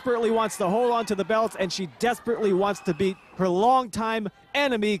desperately wants to hold on to the belts, and she desperately wants to beat her longtime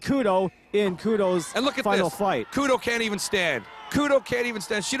enemy, Kudo, in Kudo's and look at final this. fight. Kudo can't even stand. Kudo can't even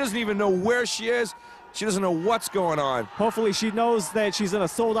stand. She doesn't even know where she is. She doesn't know what's going on. Hopefully she knows that she's in a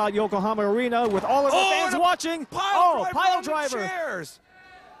sold-out Yokohama arena with all of the fans watching. Pile driver. Chairs.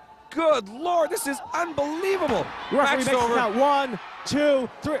 Good Lord, this is unbelievable. Referee makes it count. 1, 2,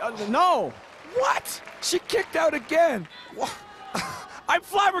 3. No. What? She kicked out again. I'm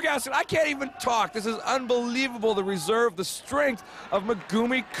flabbergasted. I can't even talk. This is unbelievable, the reserve, the strength of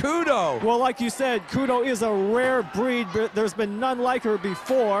Megumi Kudo. Well, like you said, Kudo is a rare breed, but there's been none like her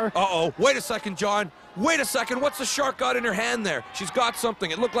before. Uh-oh. Wait a second, John. Wait a second. What's the Shark got in her hand there? She's got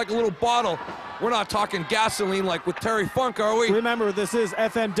something. It looked like a little bottle. We're not talking gasoline like with Terry Funk, are we? Remember, this is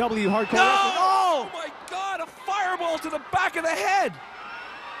FMW hardcore wrestling. Oh, my God. A fireball to the back of the head.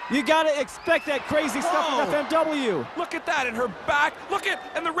 You gotta expect that crazy stuff from FMW. Look at that in her back.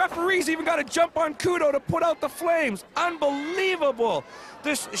 And the referees even got to jump on Kudo to put out the flames. Unbelievable.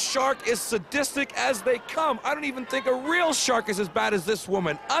 This Shark is sadistic as they come. I don't even think a real Shark is as bad as this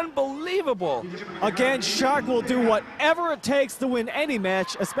woman. Unbelievable. Again, Shark will do whatever it takes to win any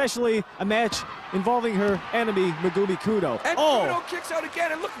match, especially a match involving her enemy, Megumi Kudo. And Kudo kicks out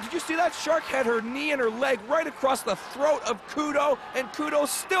again. And look, did you see that? Shark had her knee and her leg right across the throat of Kudo, and Kudo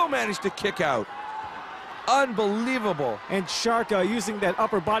still managed to kick out. Unbelievable. And Sharka using that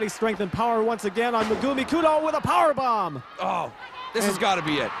upper body strength and power once again on Megumi Kudo with a power bomb. Oh, this has got to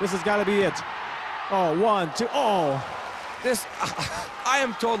be it. This has got to be it. Oh, 1, 2, oh. This, I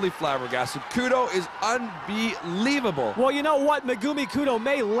am totally flabbergasted. Kudo is unbelievable. Well, you know what? Megumi Kudo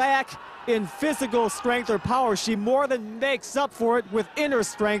may lack in physical strength or power. She more than makes up for it with inner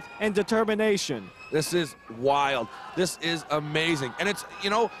strength and determination. This is wild. This is amazing. And it's,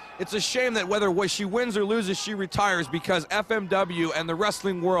 you know, it's a shame that whether she wins or loses, she retires, because FMW and the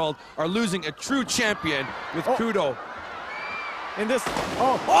wrestling world are losing a true champion with Kudo. And this,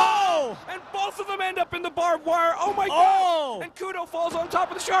 And both of them end up in the barbed wire. Oh my God! And Kudo falls on top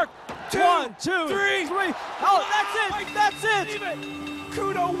of the shark. 1, 2, 3. Oh, that's it. That's it.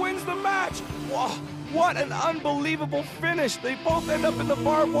 Kudo wins the match. Whoa, what an unbelievable finish. They both end up in the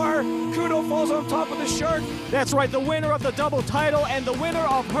barbed wire. Kudo falls on top of the shark. That's right, the winner of the double title and the winner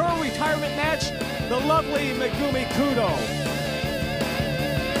of her retirement match, the lovely Megumi Kudo.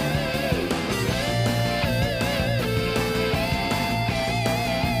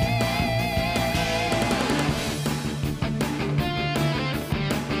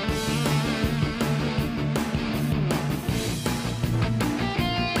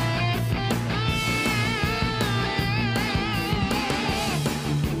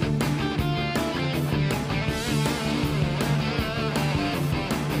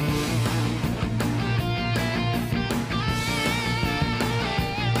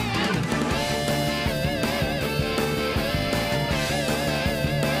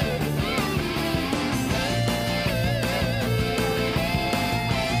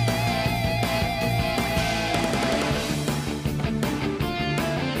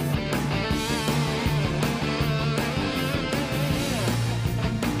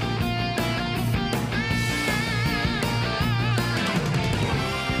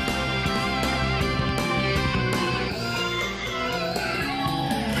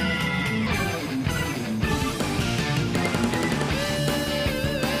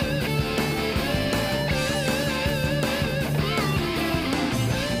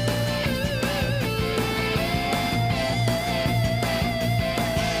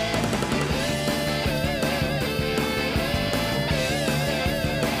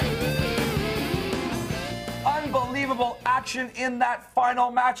 Action in that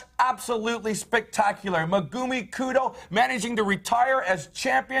final match, absolutely spectacular. Megumi Kudo managing to retire as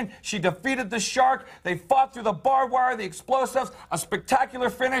champion. She defeated the Shark. They fought through the barbed wire, the explosives, a spectacular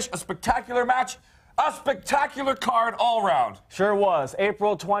finish, a spectacular match, a spectacular card all round. Sure was.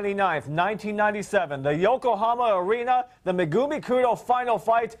 April 29th, 1997, the Yokohama Arena, the Megumi Kudo final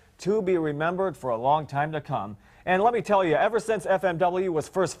fight, to be remembered for a long time to come. And let me tell you, ever since FMW was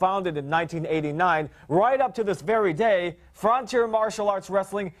first founded in 1989, right up to this very day, Frontier Martial Arts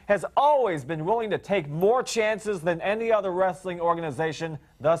Wrestling has always been willing to take more chances than any other wrestling organization,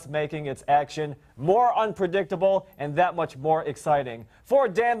 thus making its action more unpredictable and that much more exciting. For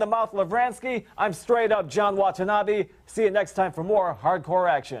Dan the Mouth Lavransky, I'm straight up John Watanabe. See you next time for more hardcore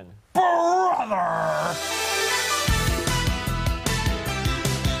action. Brother!